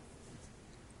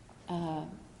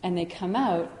 And they come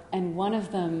out, and one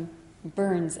of them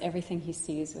burns everything he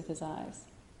sees with his eyes.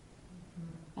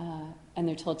 And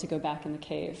they're told to go back in the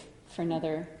cave for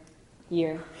another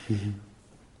year.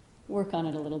 Work on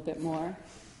it a little bit more.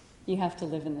 You have to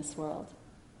live in this world.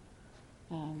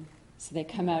 So they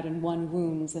come out, and one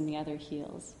wounds and the other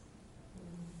heals.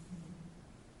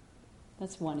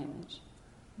 That's one image.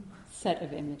 Set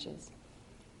of images.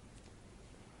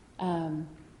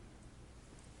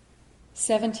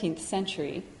 17th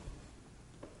century,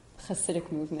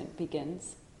 Hasidic movement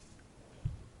begins.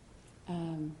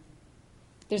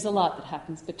 There's a lot that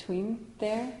happens between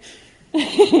there.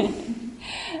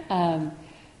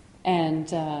 And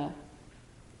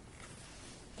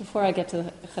before I get to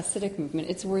the Hasidic movement,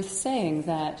 it's worth saying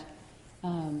that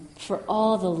for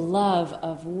all the love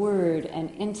of word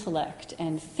and intellect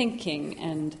and thinking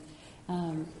and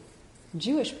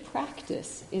Jewish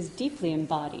practice is deeply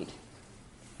embodied.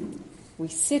 We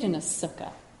sit in a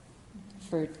sukkah.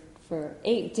 For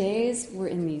 8 days, we're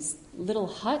in these little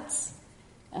huts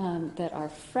that are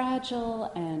fragile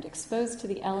and exposed to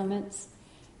the elements,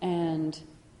 and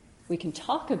we can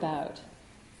talk about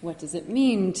what does it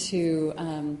mean to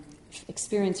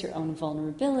experience your own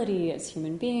vulnerability as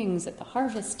human beings at the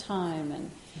harvest time,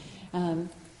 and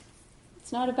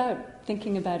it's not about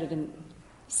thinking about it and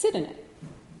sit in it.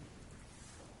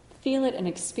 Feel it and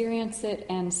experience it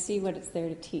and see what it's there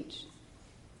to teach.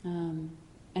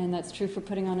 And that's true for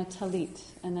putting on a talit,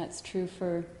 and that's true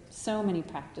for so many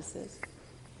practices.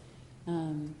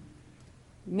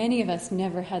 Many of us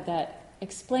never had that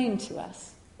explained to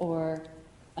us, or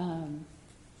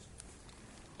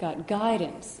got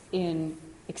guidance in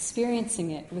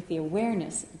experiencing it with the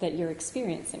awareness that you're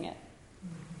experiencing it,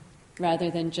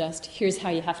 rather than just, here's how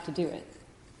you have to do it.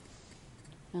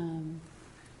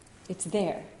 It's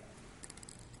there.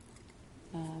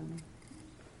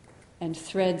 And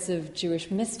threads of Jewish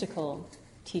mystical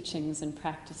teachings and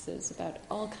practices about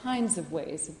all kinds of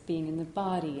ways of being in the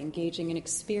body, engaging in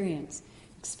experience,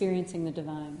 experiencing the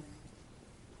divine.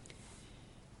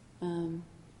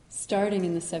 Starting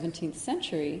in the 17th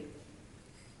century,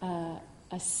 an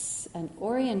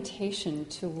orientation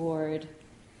toward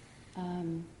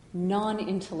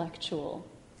non-intellectual,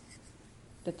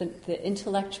 that the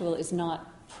intellectual is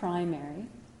not primary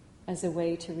as a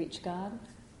way to reach God,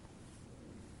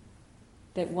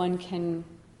 that one can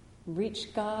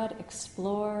reach God,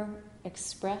 explore,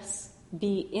 express,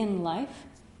 be in life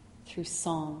through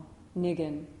song,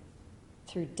 niggun,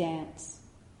 through dance,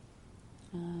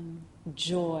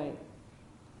 joy,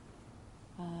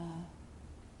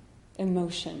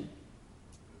 emotion.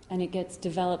 And it gets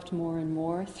developed more and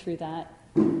more through that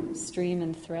stream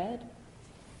and thread.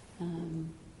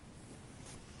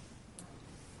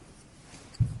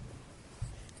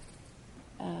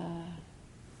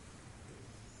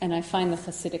 And I find the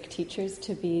Hasidic teachers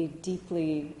to be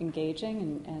deeply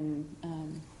engaging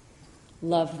and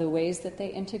love the ways that they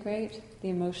integrate the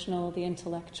emotional, the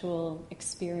intellectual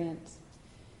experience.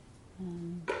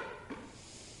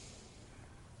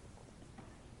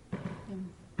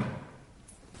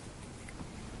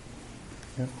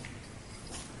 Yeah.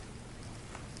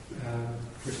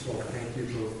 First of all, thank you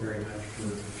both very much for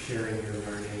sharing your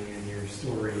learning and your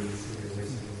stories and your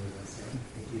wisdom with us. I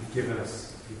think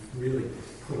you've really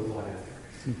put a lot out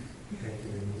there. Thank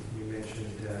you. And you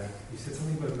mentioned, you said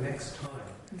something about next time.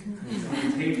 It's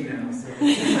on tape now, so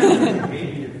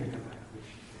maybe you can come back, which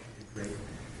would be great.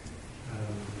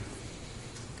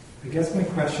 I guess my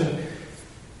question,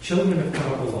 children have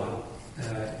come up a lot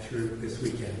through this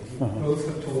weekend. You both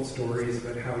have told stories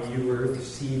about how the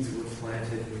seeds were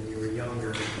planted when you were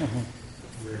younger,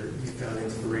 where you found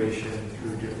inspiration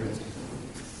through different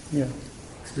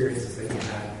experiences that you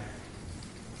had.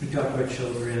 You talked about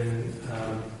children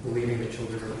believing that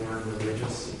children are born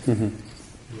religious in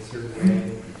a certain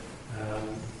way.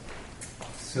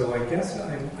 So I guess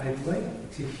I'd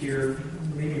like to hear,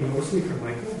 maybe mostly from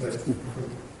Michael, but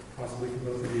possibly from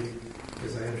both of you,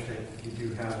 because I understand you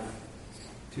do have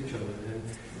 2 children. And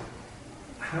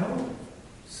how,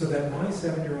 so that my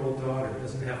 7-year-old daughter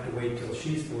doesn't have to wait till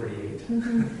she's 48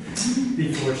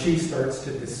 before she starts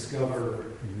to discover,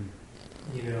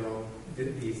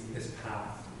 this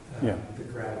path. The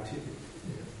gratitude,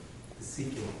 the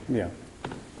seeking to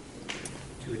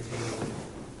attain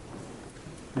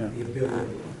the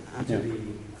ability to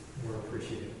be more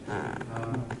appreciative.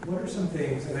 What are some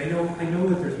things? And I know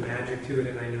that there's magic to it,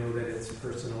 and I know that it's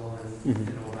personal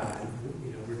and all that. And,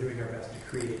 we're doing our best to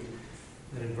create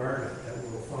an environment that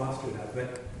will foster that.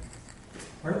 But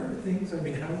are there things? I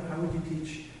mean, how would you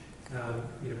teach?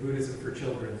 Buddhism for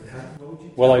children. What would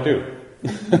you? Well, I do.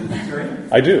 Sorry?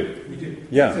 I do. You do?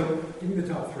 Yeah. So, give me the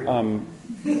top 3. What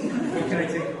can I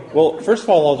take home? Well, first of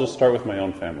all, I'll just start with my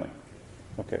own family.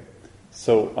 Okay.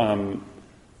 So,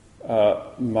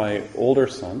 my older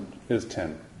son is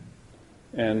 10,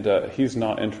 and he's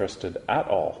not interested at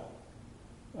all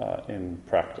in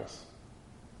practice.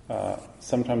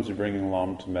 Sometimes we bring him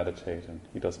along to meditate, and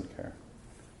he doesn't care.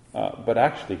 But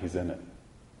actually, he's in it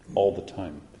all the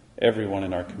time. Everyone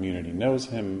in our community knows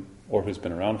him, or who's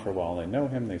been around for a while, they know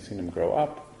him, they've seen him grow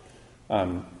up.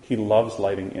 He loves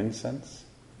lighting incense.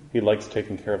 He likes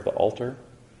taking care of the altar.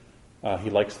 He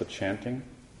likes the chanting.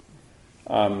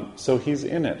 So he's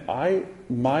in it.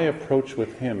 My approach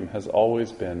with him has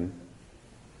always been,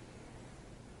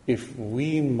 if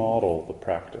we model the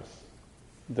practice,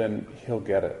 then he'll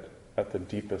get it at the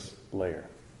deepest layer.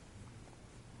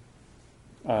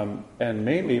 And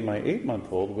maybe my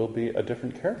 8-month-old will be a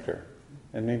different character.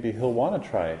 And maybe he'll want to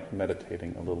try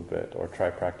meditating a little bit or try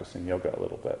practicing yoga a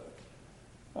little bit.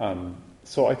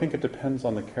 So I think it depends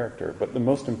on the character. But the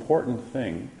most important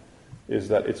thing is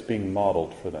that it's being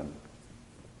modeled for them.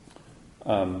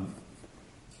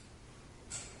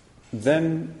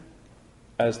 Then,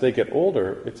 as they get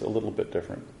older, it's a little bit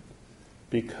different.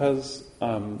 Because,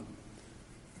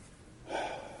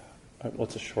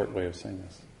 what's a short way of saying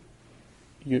this?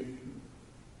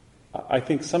 I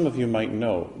think some of you might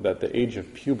know that the age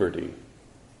of puberty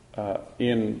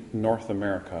in North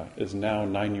America is now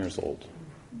 9 years old.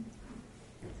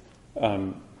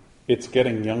 it's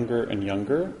getting younger and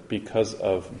younger because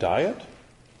of diet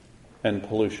and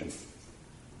pollution.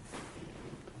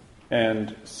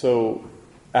 And so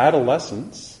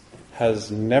adolescence has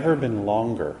never been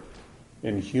longer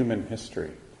in human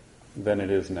history than it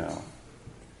is now.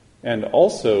 And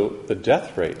also the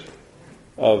death rate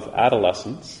of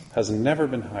adolescents has never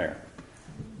been higher.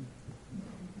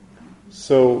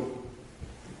 So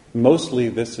mostly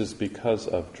this is because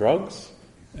of drugs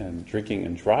and drinking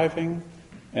and driving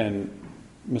and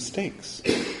mistakes.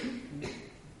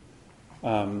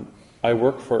 I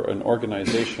work for an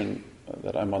organization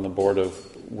that I'm on the board of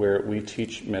where we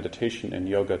teach meditation and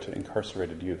yoga to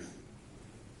incarcerated youth.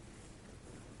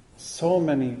 So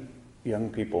many young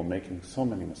people making so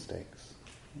many mistakes.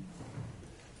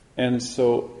 And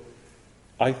so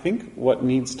I think what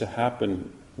needs to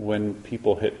happen when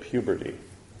people hit puberty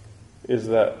is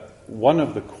that one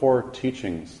of the core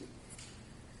teachings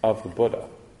of the Buddha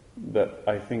that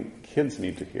I think kids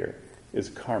need to hear is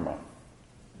karma.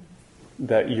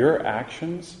 That your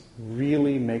actions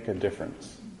really make a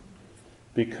difference.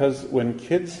 Because when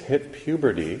kids hit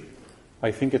puberty,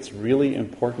 I think it's really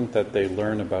important that they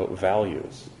learn about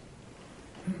values.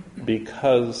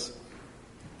 Because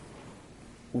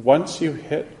once you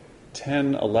hit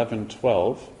 10, 11,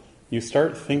 12, you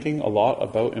start thinking a lot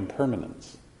about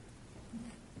impermanence.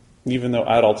 Even though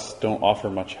adults don't offer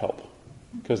much help,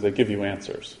 because they give you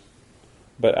answers.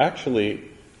 But actually,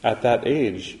 at that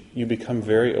age, you become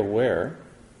very aware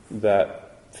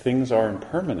that things are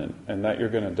impermanent and that you're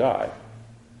going to die.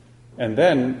 And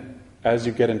then, as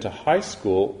you get into high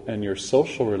school and your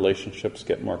social relationships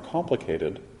get more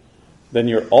complicated, then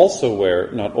you're also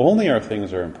aware not only are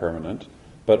things are impermanent,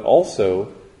 but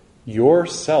also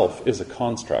yourself is a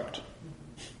construct.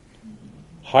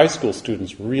 High school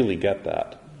students really get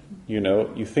that. You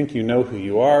know, you think you know who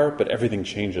you are, but everything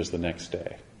changes the next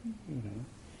day.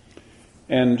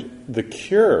 And the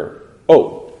cure,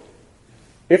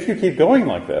 if you keep going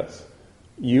like this,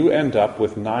 you end up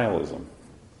with nihilism,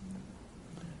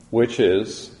 which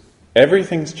is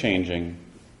everything's changing,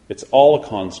 it's all a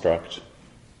construct,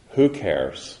 who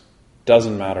cares,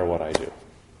 doesn't matter what I do.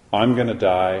 I'm going to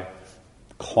die,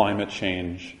 climate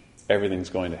change, everything's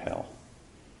going to hell.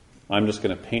 I'm just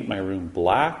going to paint my room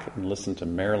black and listen to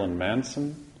Marilyn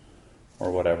Manson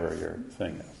or whatever your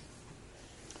thing is.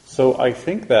 So I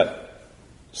think that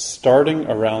starting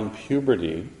around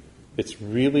puberty, it's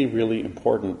really, really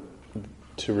important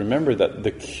to remember that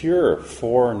the cure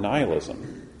for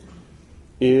nihilism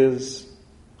is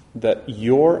that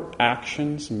your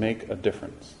actions make a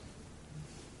difference.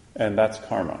 And that's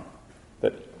karma.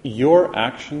 That your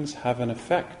actions have an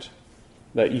effect.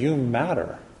 That you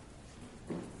matter.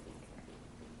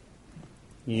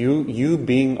 You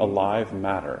being alive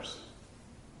matters.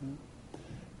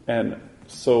 And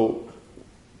so,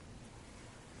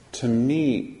 to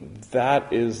me,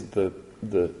 that is the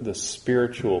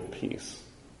spiritual piece,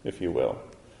 if you will,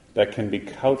 that can be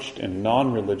couched in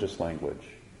non-religious language,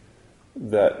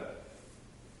 that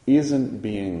isn't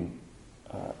being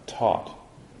taught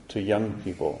to young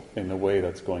people in a way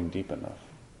that's going deep enough.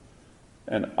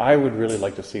 And I would really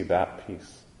like to see that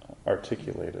piece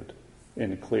articulated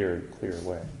in a clear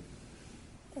way.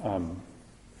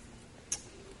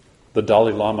 The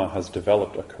Dalai Lama has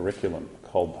developed a curriculum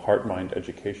called Heart-Mind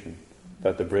Education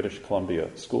that the British Columbia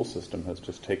school system has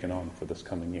just taken on for this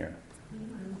coming year,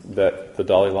 that the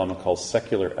Dalai Lama calls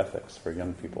secular ethics for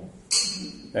young people.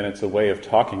 And it's a way of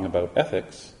talking about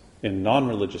ethics in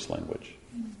non-religious language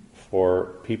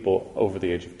for people over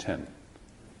the age of 10.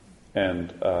 And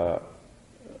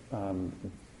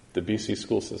the BC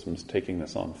school system is taking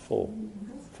this on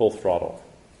full throttle.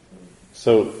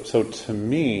 So to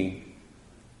me,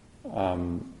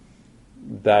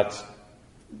 that's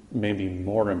maybe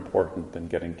more important than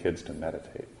getting kids to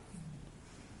meditate,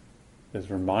 is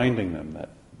reminding them that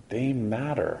they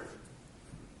matter,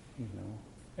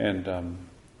 And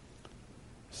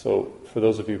so for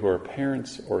those of you who are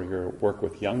parents, or you work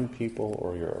with young people,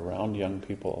 or you're around young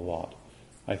people a lot,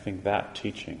 I think that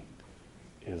teaching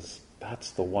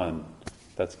that's the one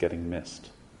that's getting missed,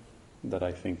 that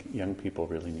I think young people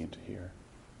really need to hear.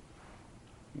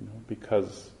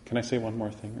 Because, can I say one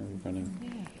more thing? Are we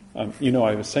running?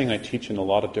 I was saying I teach in a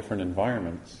lot of different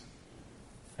environments.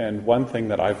 And one thing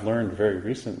that I've learned very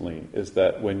recently is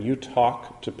that when you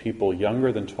talk to people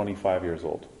younger than 25 years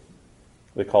old,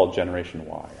 they call it Generation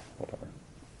Y, whatever.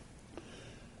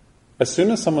 As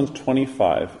soon as someone's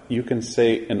 25, you can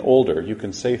say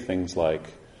things like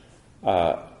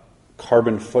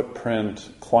carbon footprint,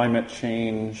 climate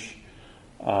change,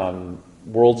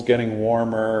 world's getting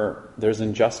warmer, there's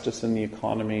injustice in the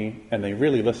economy, and they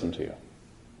really listen to you.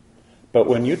 But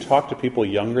when you talk to people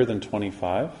younger than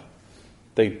 25,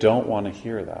 they don't want to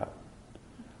hear that.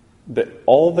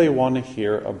 All they want to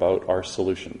hear about are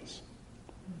solutions.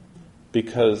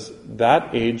 Because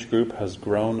that age group has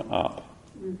grown up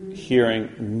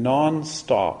hearing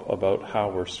non-stop about how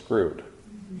we're screwed.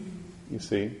 You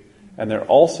see? And they're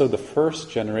also the first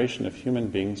generation of human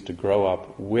beings to grow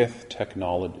up with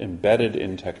technology, embedded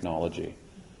in technology,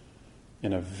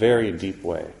 in a very deep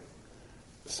way.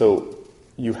 So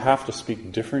you have to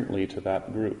speak differently to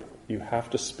that group. You have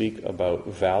to speak about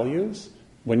values.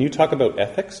 When you talk about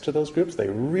ethics to those groups, they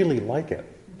really like it.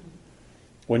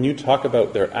 When you talk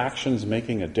about their actions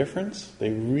making a difference, they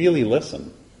really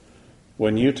listen.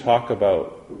 When you talk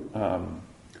about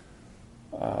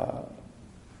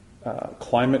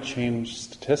climate change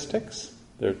statistics,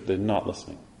 they're not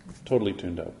listening. Totally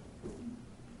tuned out.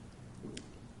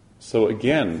 So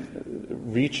again,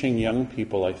 reaching young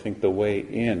people, I think the way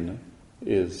in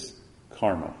is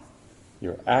karma.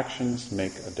 Your actions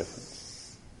make a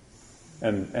difference.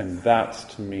 And that's,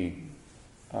 to me,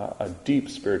 a deep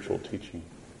spiritual teaching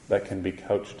that can be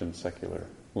couched in secular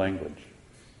language,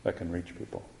 that can reach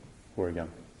people who are young.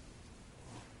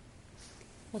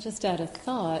 I'll just add a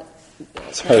thought.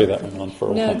 Sorry that went on for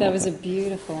a while. No, that was a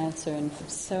beautiful answer and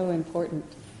so important.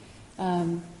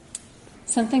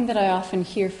 Something that I often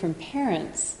hear from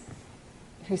parents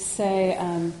who say,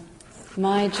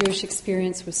 my Jewish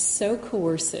experience was so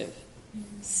coercive,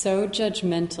 so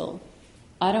judgmental,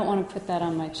 I don't want to put that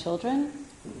on my children,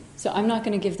 so I'm not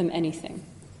going to give them anything.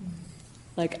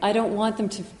 Like, I don't want them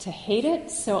to hate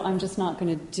it, so I'm just not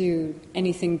going to do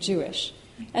anything Jewish.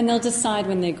 And they'll decide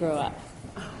when they grow up.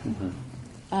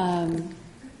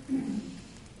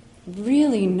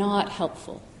 Really not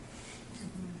helpful.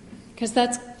 Because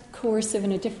that's coercive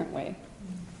in a different way.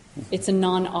 It's a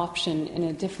non-option in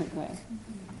a different way.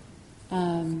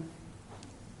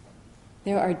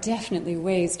 There are definitely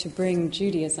ways to bring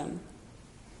Judaism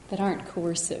that aren't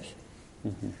coercive.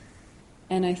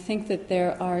 And I think that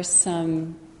there are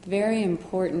some very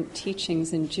important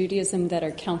teachings in Judaism that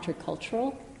are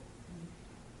countercultural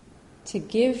to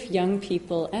give young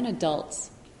people and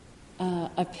adults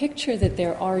a picture that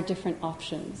there are different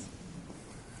options.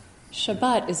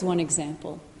 Shabbat is one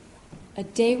example. A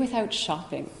day without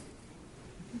shopping.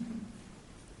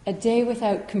 A day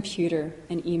without computer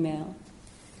and email.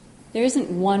 There isn't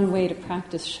one way to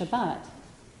practice Shabbat.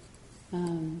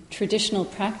 Traditional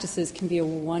practices can be a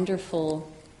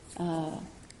wonderful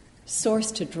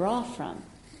source to draw from.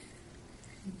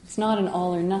 It's not an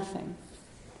all or nothing.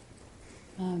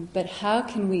 But how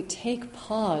can we take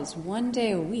pause one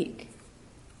day a week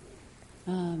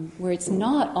where it's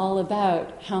not all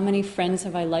about how many friends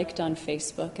have I liked on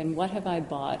Facebook and what have I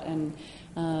bought and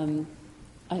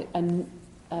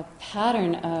a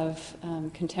pattern of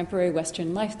contemporary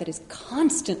Western life that is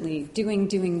constantly doing,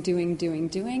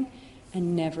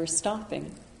 and never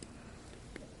stopping.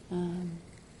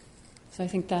 So I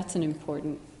think that's an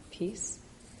important piece.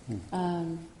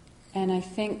 And I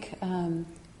think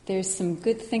there's some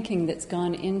good thinking that's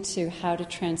gone into how to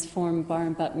transform bar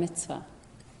and bat mitzvah.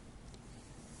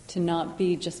 To not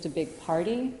be just a big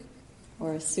party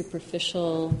or a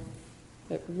superficial,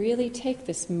 but really take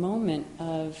this moment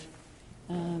of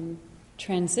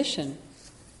transition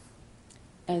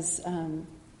as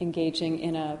engaging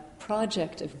in a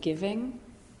project of giving,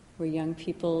 where young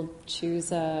people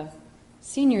choose a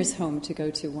seniors' home to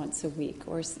go to once a week,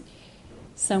 or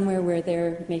somewhere where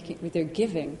they're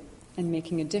giving and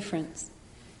making a difference,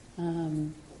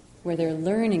 where their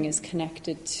learning is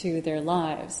connected to their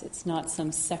lives. It's not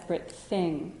some separate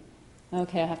thing.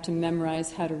 Okay, I have to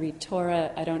memorize how to read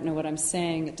Torah. I don't know what I'm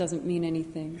saying. It doesn't mean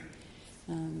anything.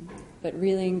 But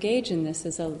really engage in this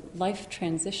as a life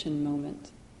transition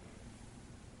moment.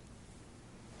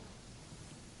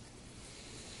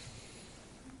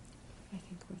 I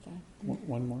think with that.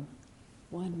 One more?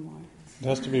 One more. It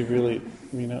has to be really,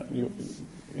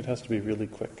 it has to be really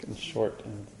quick and short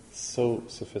and so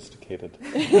sophisticated.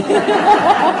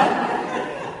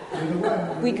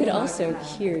 We could also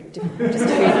just hear the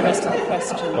rest of the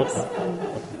questions.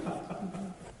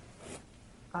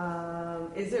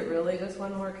 Is it really just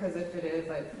one more? Because if it is,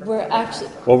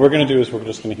 What we're going to do is we're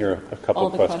just going to hear a couple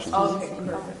of questions. Okay,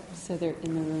 perfect. So they're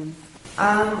in the room.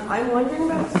 I'm wondering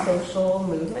about social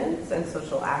movements and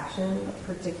social action,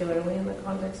 particularly in the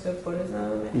context of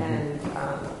Buddhism, and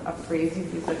a phrase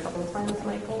you've used a couple of times,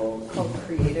 Michael, called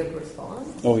creative response.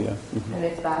 Oh, yeah. And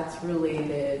if that's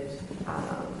related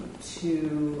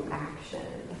to action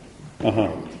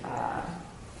and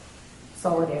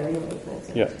solidarity movements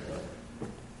in particular.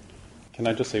 Can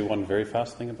I just say one very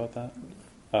fast thing about that?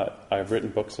 I've written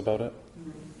books about it.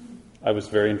 I was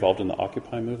very involved in the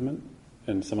Occupy movement,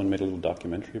 and someone made a little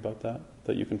documentary about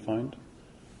that you can find.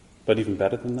 But even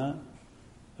better than that,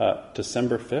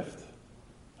 December 5th,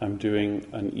 I'm doing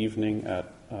an evening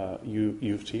at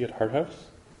U of T at Hart House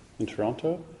in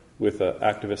Toronto with an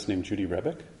activist named Judy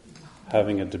Rebick,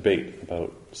 having a debate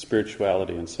about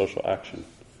spirituality and social action.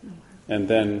 And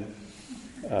then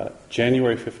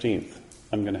January 15th,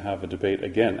 I'm going to have a debate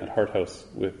again at Hart House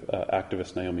with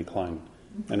activist Naomi Klein,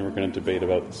 and we're going to debate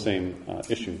about the same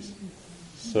issues.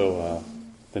 So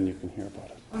then you can hear about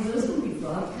it. Are those going to be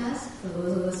broadcast for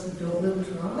those of us who don't live in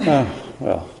Toronto?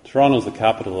 Well, Toronto's the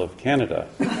capital of Canada,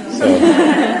 so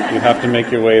you have to make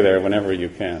your way there whenever you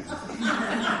can.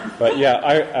 But yeah,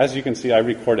 as you can see, I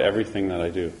record everything that I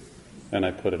do, and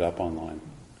I put it up online.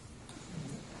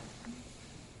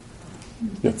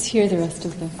 Let's hear the rest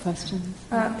of the questions.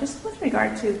 Just with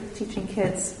regard to teaching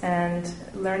kids and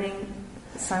learning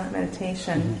silent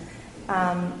meditation,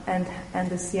 and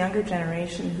this younger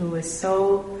generation who is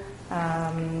so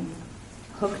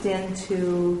hooked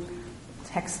into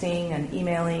texting and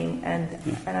emailing, and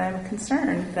I'm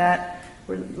concerned that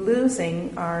we're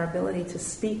losing our ability to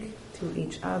speak to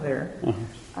each other.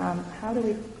 How do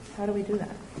we do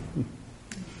that?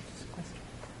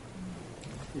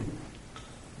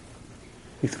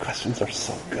 These questions are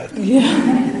so good. Yeah.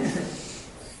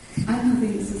 I don't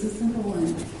think this is a simple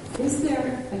one. Is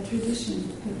there a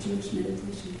tradition of Jewish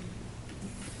meditation?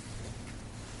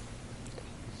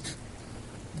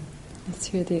 Let's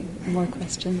hear the more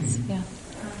questions. Yeah.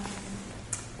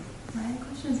 My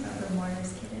question is about the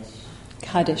mourner's Kiddush.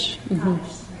 Kaddish. Mm-hmm.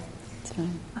 Kaddish, sorry. That's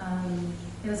fine.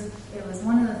 It was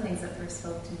one of the things that first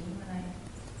spoke to me when I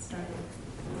started.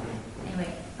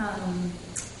 Anyway,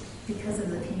 because of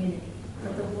the community.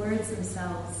 But the words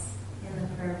themselves in the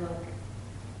prayer book,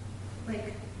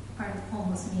 are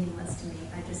almost meaningless to me.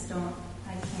 I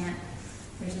can't,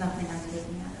 there's nothing I'm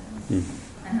taking out of them.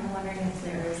 And I'm wondering if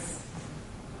there's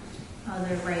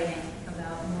other writing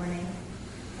about mourning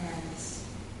and,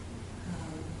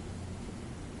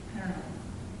 I don't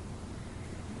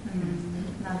know.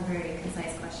 Not a very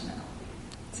concise question at all.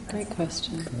 It's a great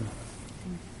question.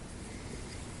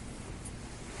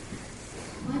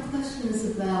 My question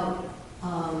is about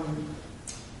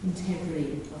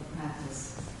integrity of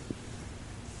practice.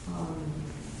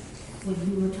 When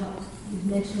you were talking, you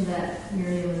mentioned that,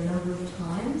 Miriam, a number of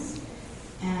times,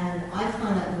 and I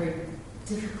find that very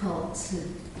difficult to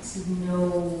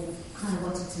know kind of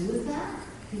what to do with that,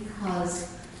 because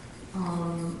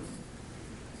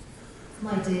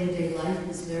my day-to-day life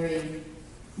is very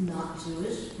not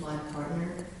Jewish. My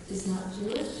partner is not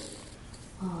Jewish.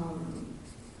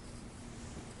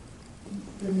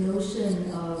 The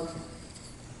notion of,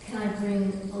 can I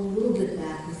bring a little bit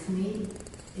back with me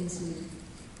into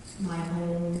my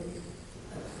home,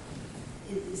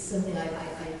 is something I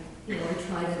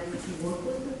try to work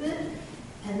with a bit.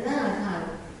 And then I kind of,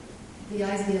 the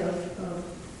idea of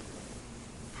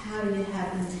how do you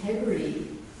have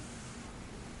integrity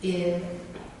in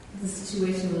the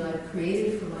situation that I've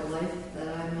created for my life that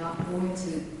I'm not going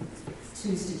to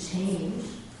choose to change.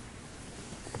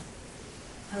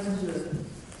 How do you do it?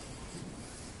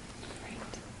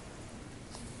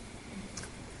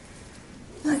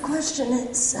 My question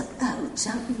is about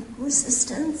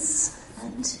resistance,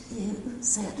 and you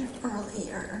said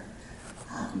earlier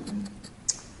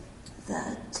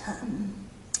that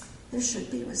there should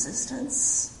be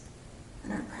resistance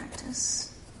in our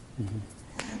practice, and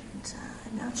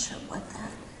I'm not sure what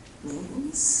that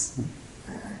means,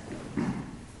 and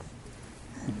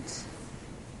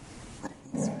what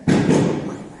it means for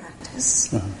my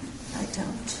practice. I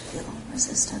don't feel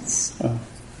resistance.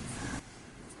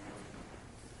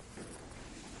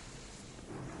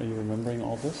 Are you remembering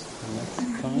all this the next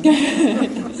time?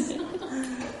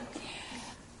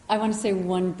 I want to say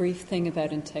one brief thing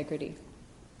about integrity.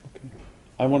 Okay.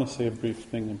 I want to say a brief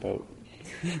thing about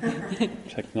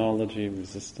technology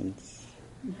resistance.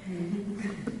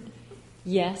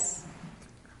 Yes.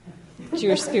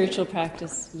 Jewish spiritual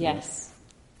practice, yes.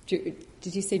 Did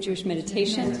you say Jewish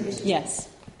meditation? Yes.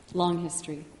 Long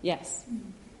history, yes.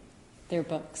 Their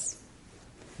books.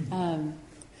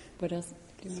 What else?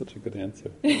 Such a good answer.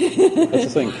 That's the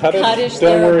thing. Kaddish,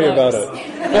 don't worry about it.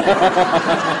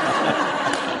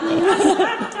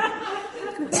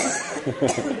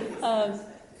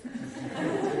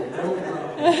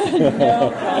 No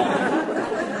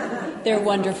problem. They're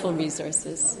wonderful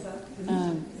resources.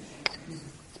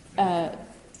 I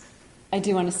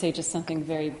do want to say just something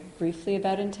very briefly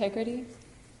about integrity.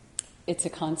 It's a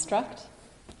construct.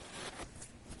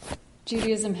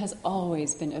 Judaism has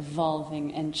always been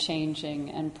evolving and changing,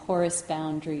 and porous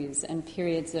boundaries and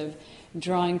periods of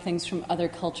drawing things from other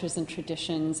cultures and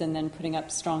traditions and then putting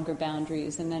up stronger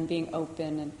boundaries and then being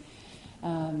open.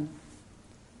 And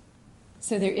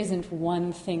so there isn't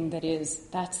one thing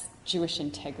that's Jewish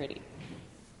integrity.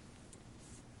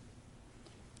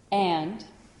 And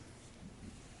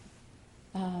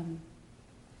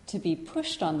to be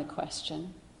pushed on the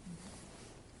question,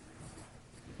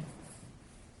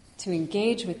 to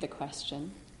engage with the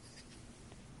question,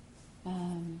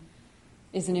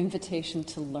 is an invitation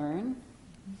to learn,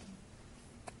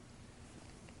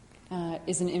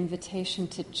 is an invitation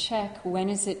to check when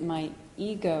is it my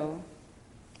ego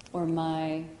or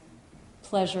my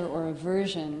pleasure or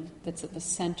aversion that's at the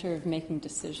center of making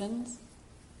decisions.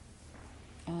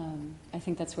 I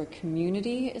think that's where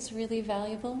community is really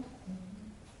valuable.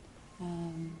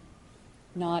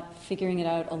 Not figuring it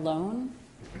out alone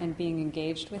and being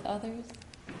engaged with others.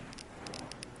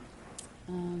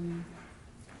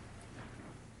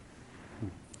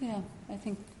 I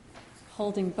think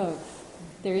holding both.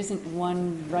 There isn't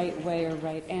one right way or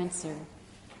right answer.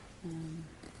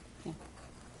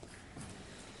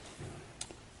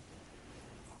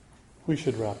 We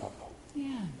should wrap up.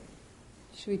 Yeah.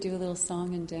 Should we do a little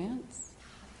song and dance?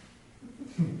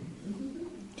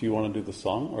 Do you want to do the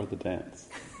song or the dance?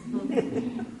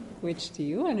 Which do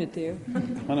you want to do?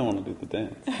 I don't want to do the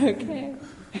dance. Okay.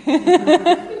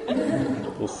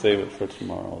 We'll save it for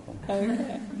tomorrow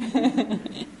then.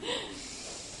 Okay.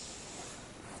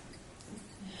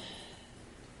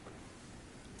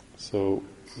 So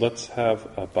let's have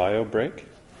a bio break.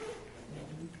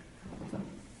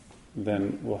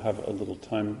 Then we'll have a little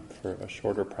time for a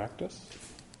shorter practice.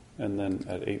 And then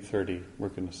at 8:30, we're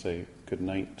going to say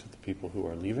goodnight to the people who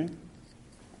are leaving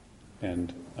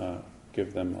and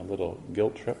give them a little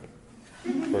guilt trip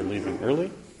for leaving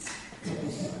early.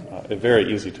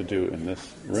 Very easy to do in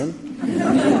this room.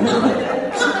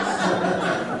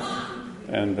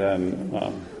 And then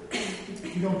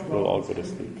we'll all go to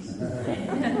sleep.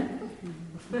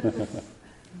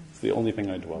 It's the only thing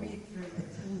I dwell on.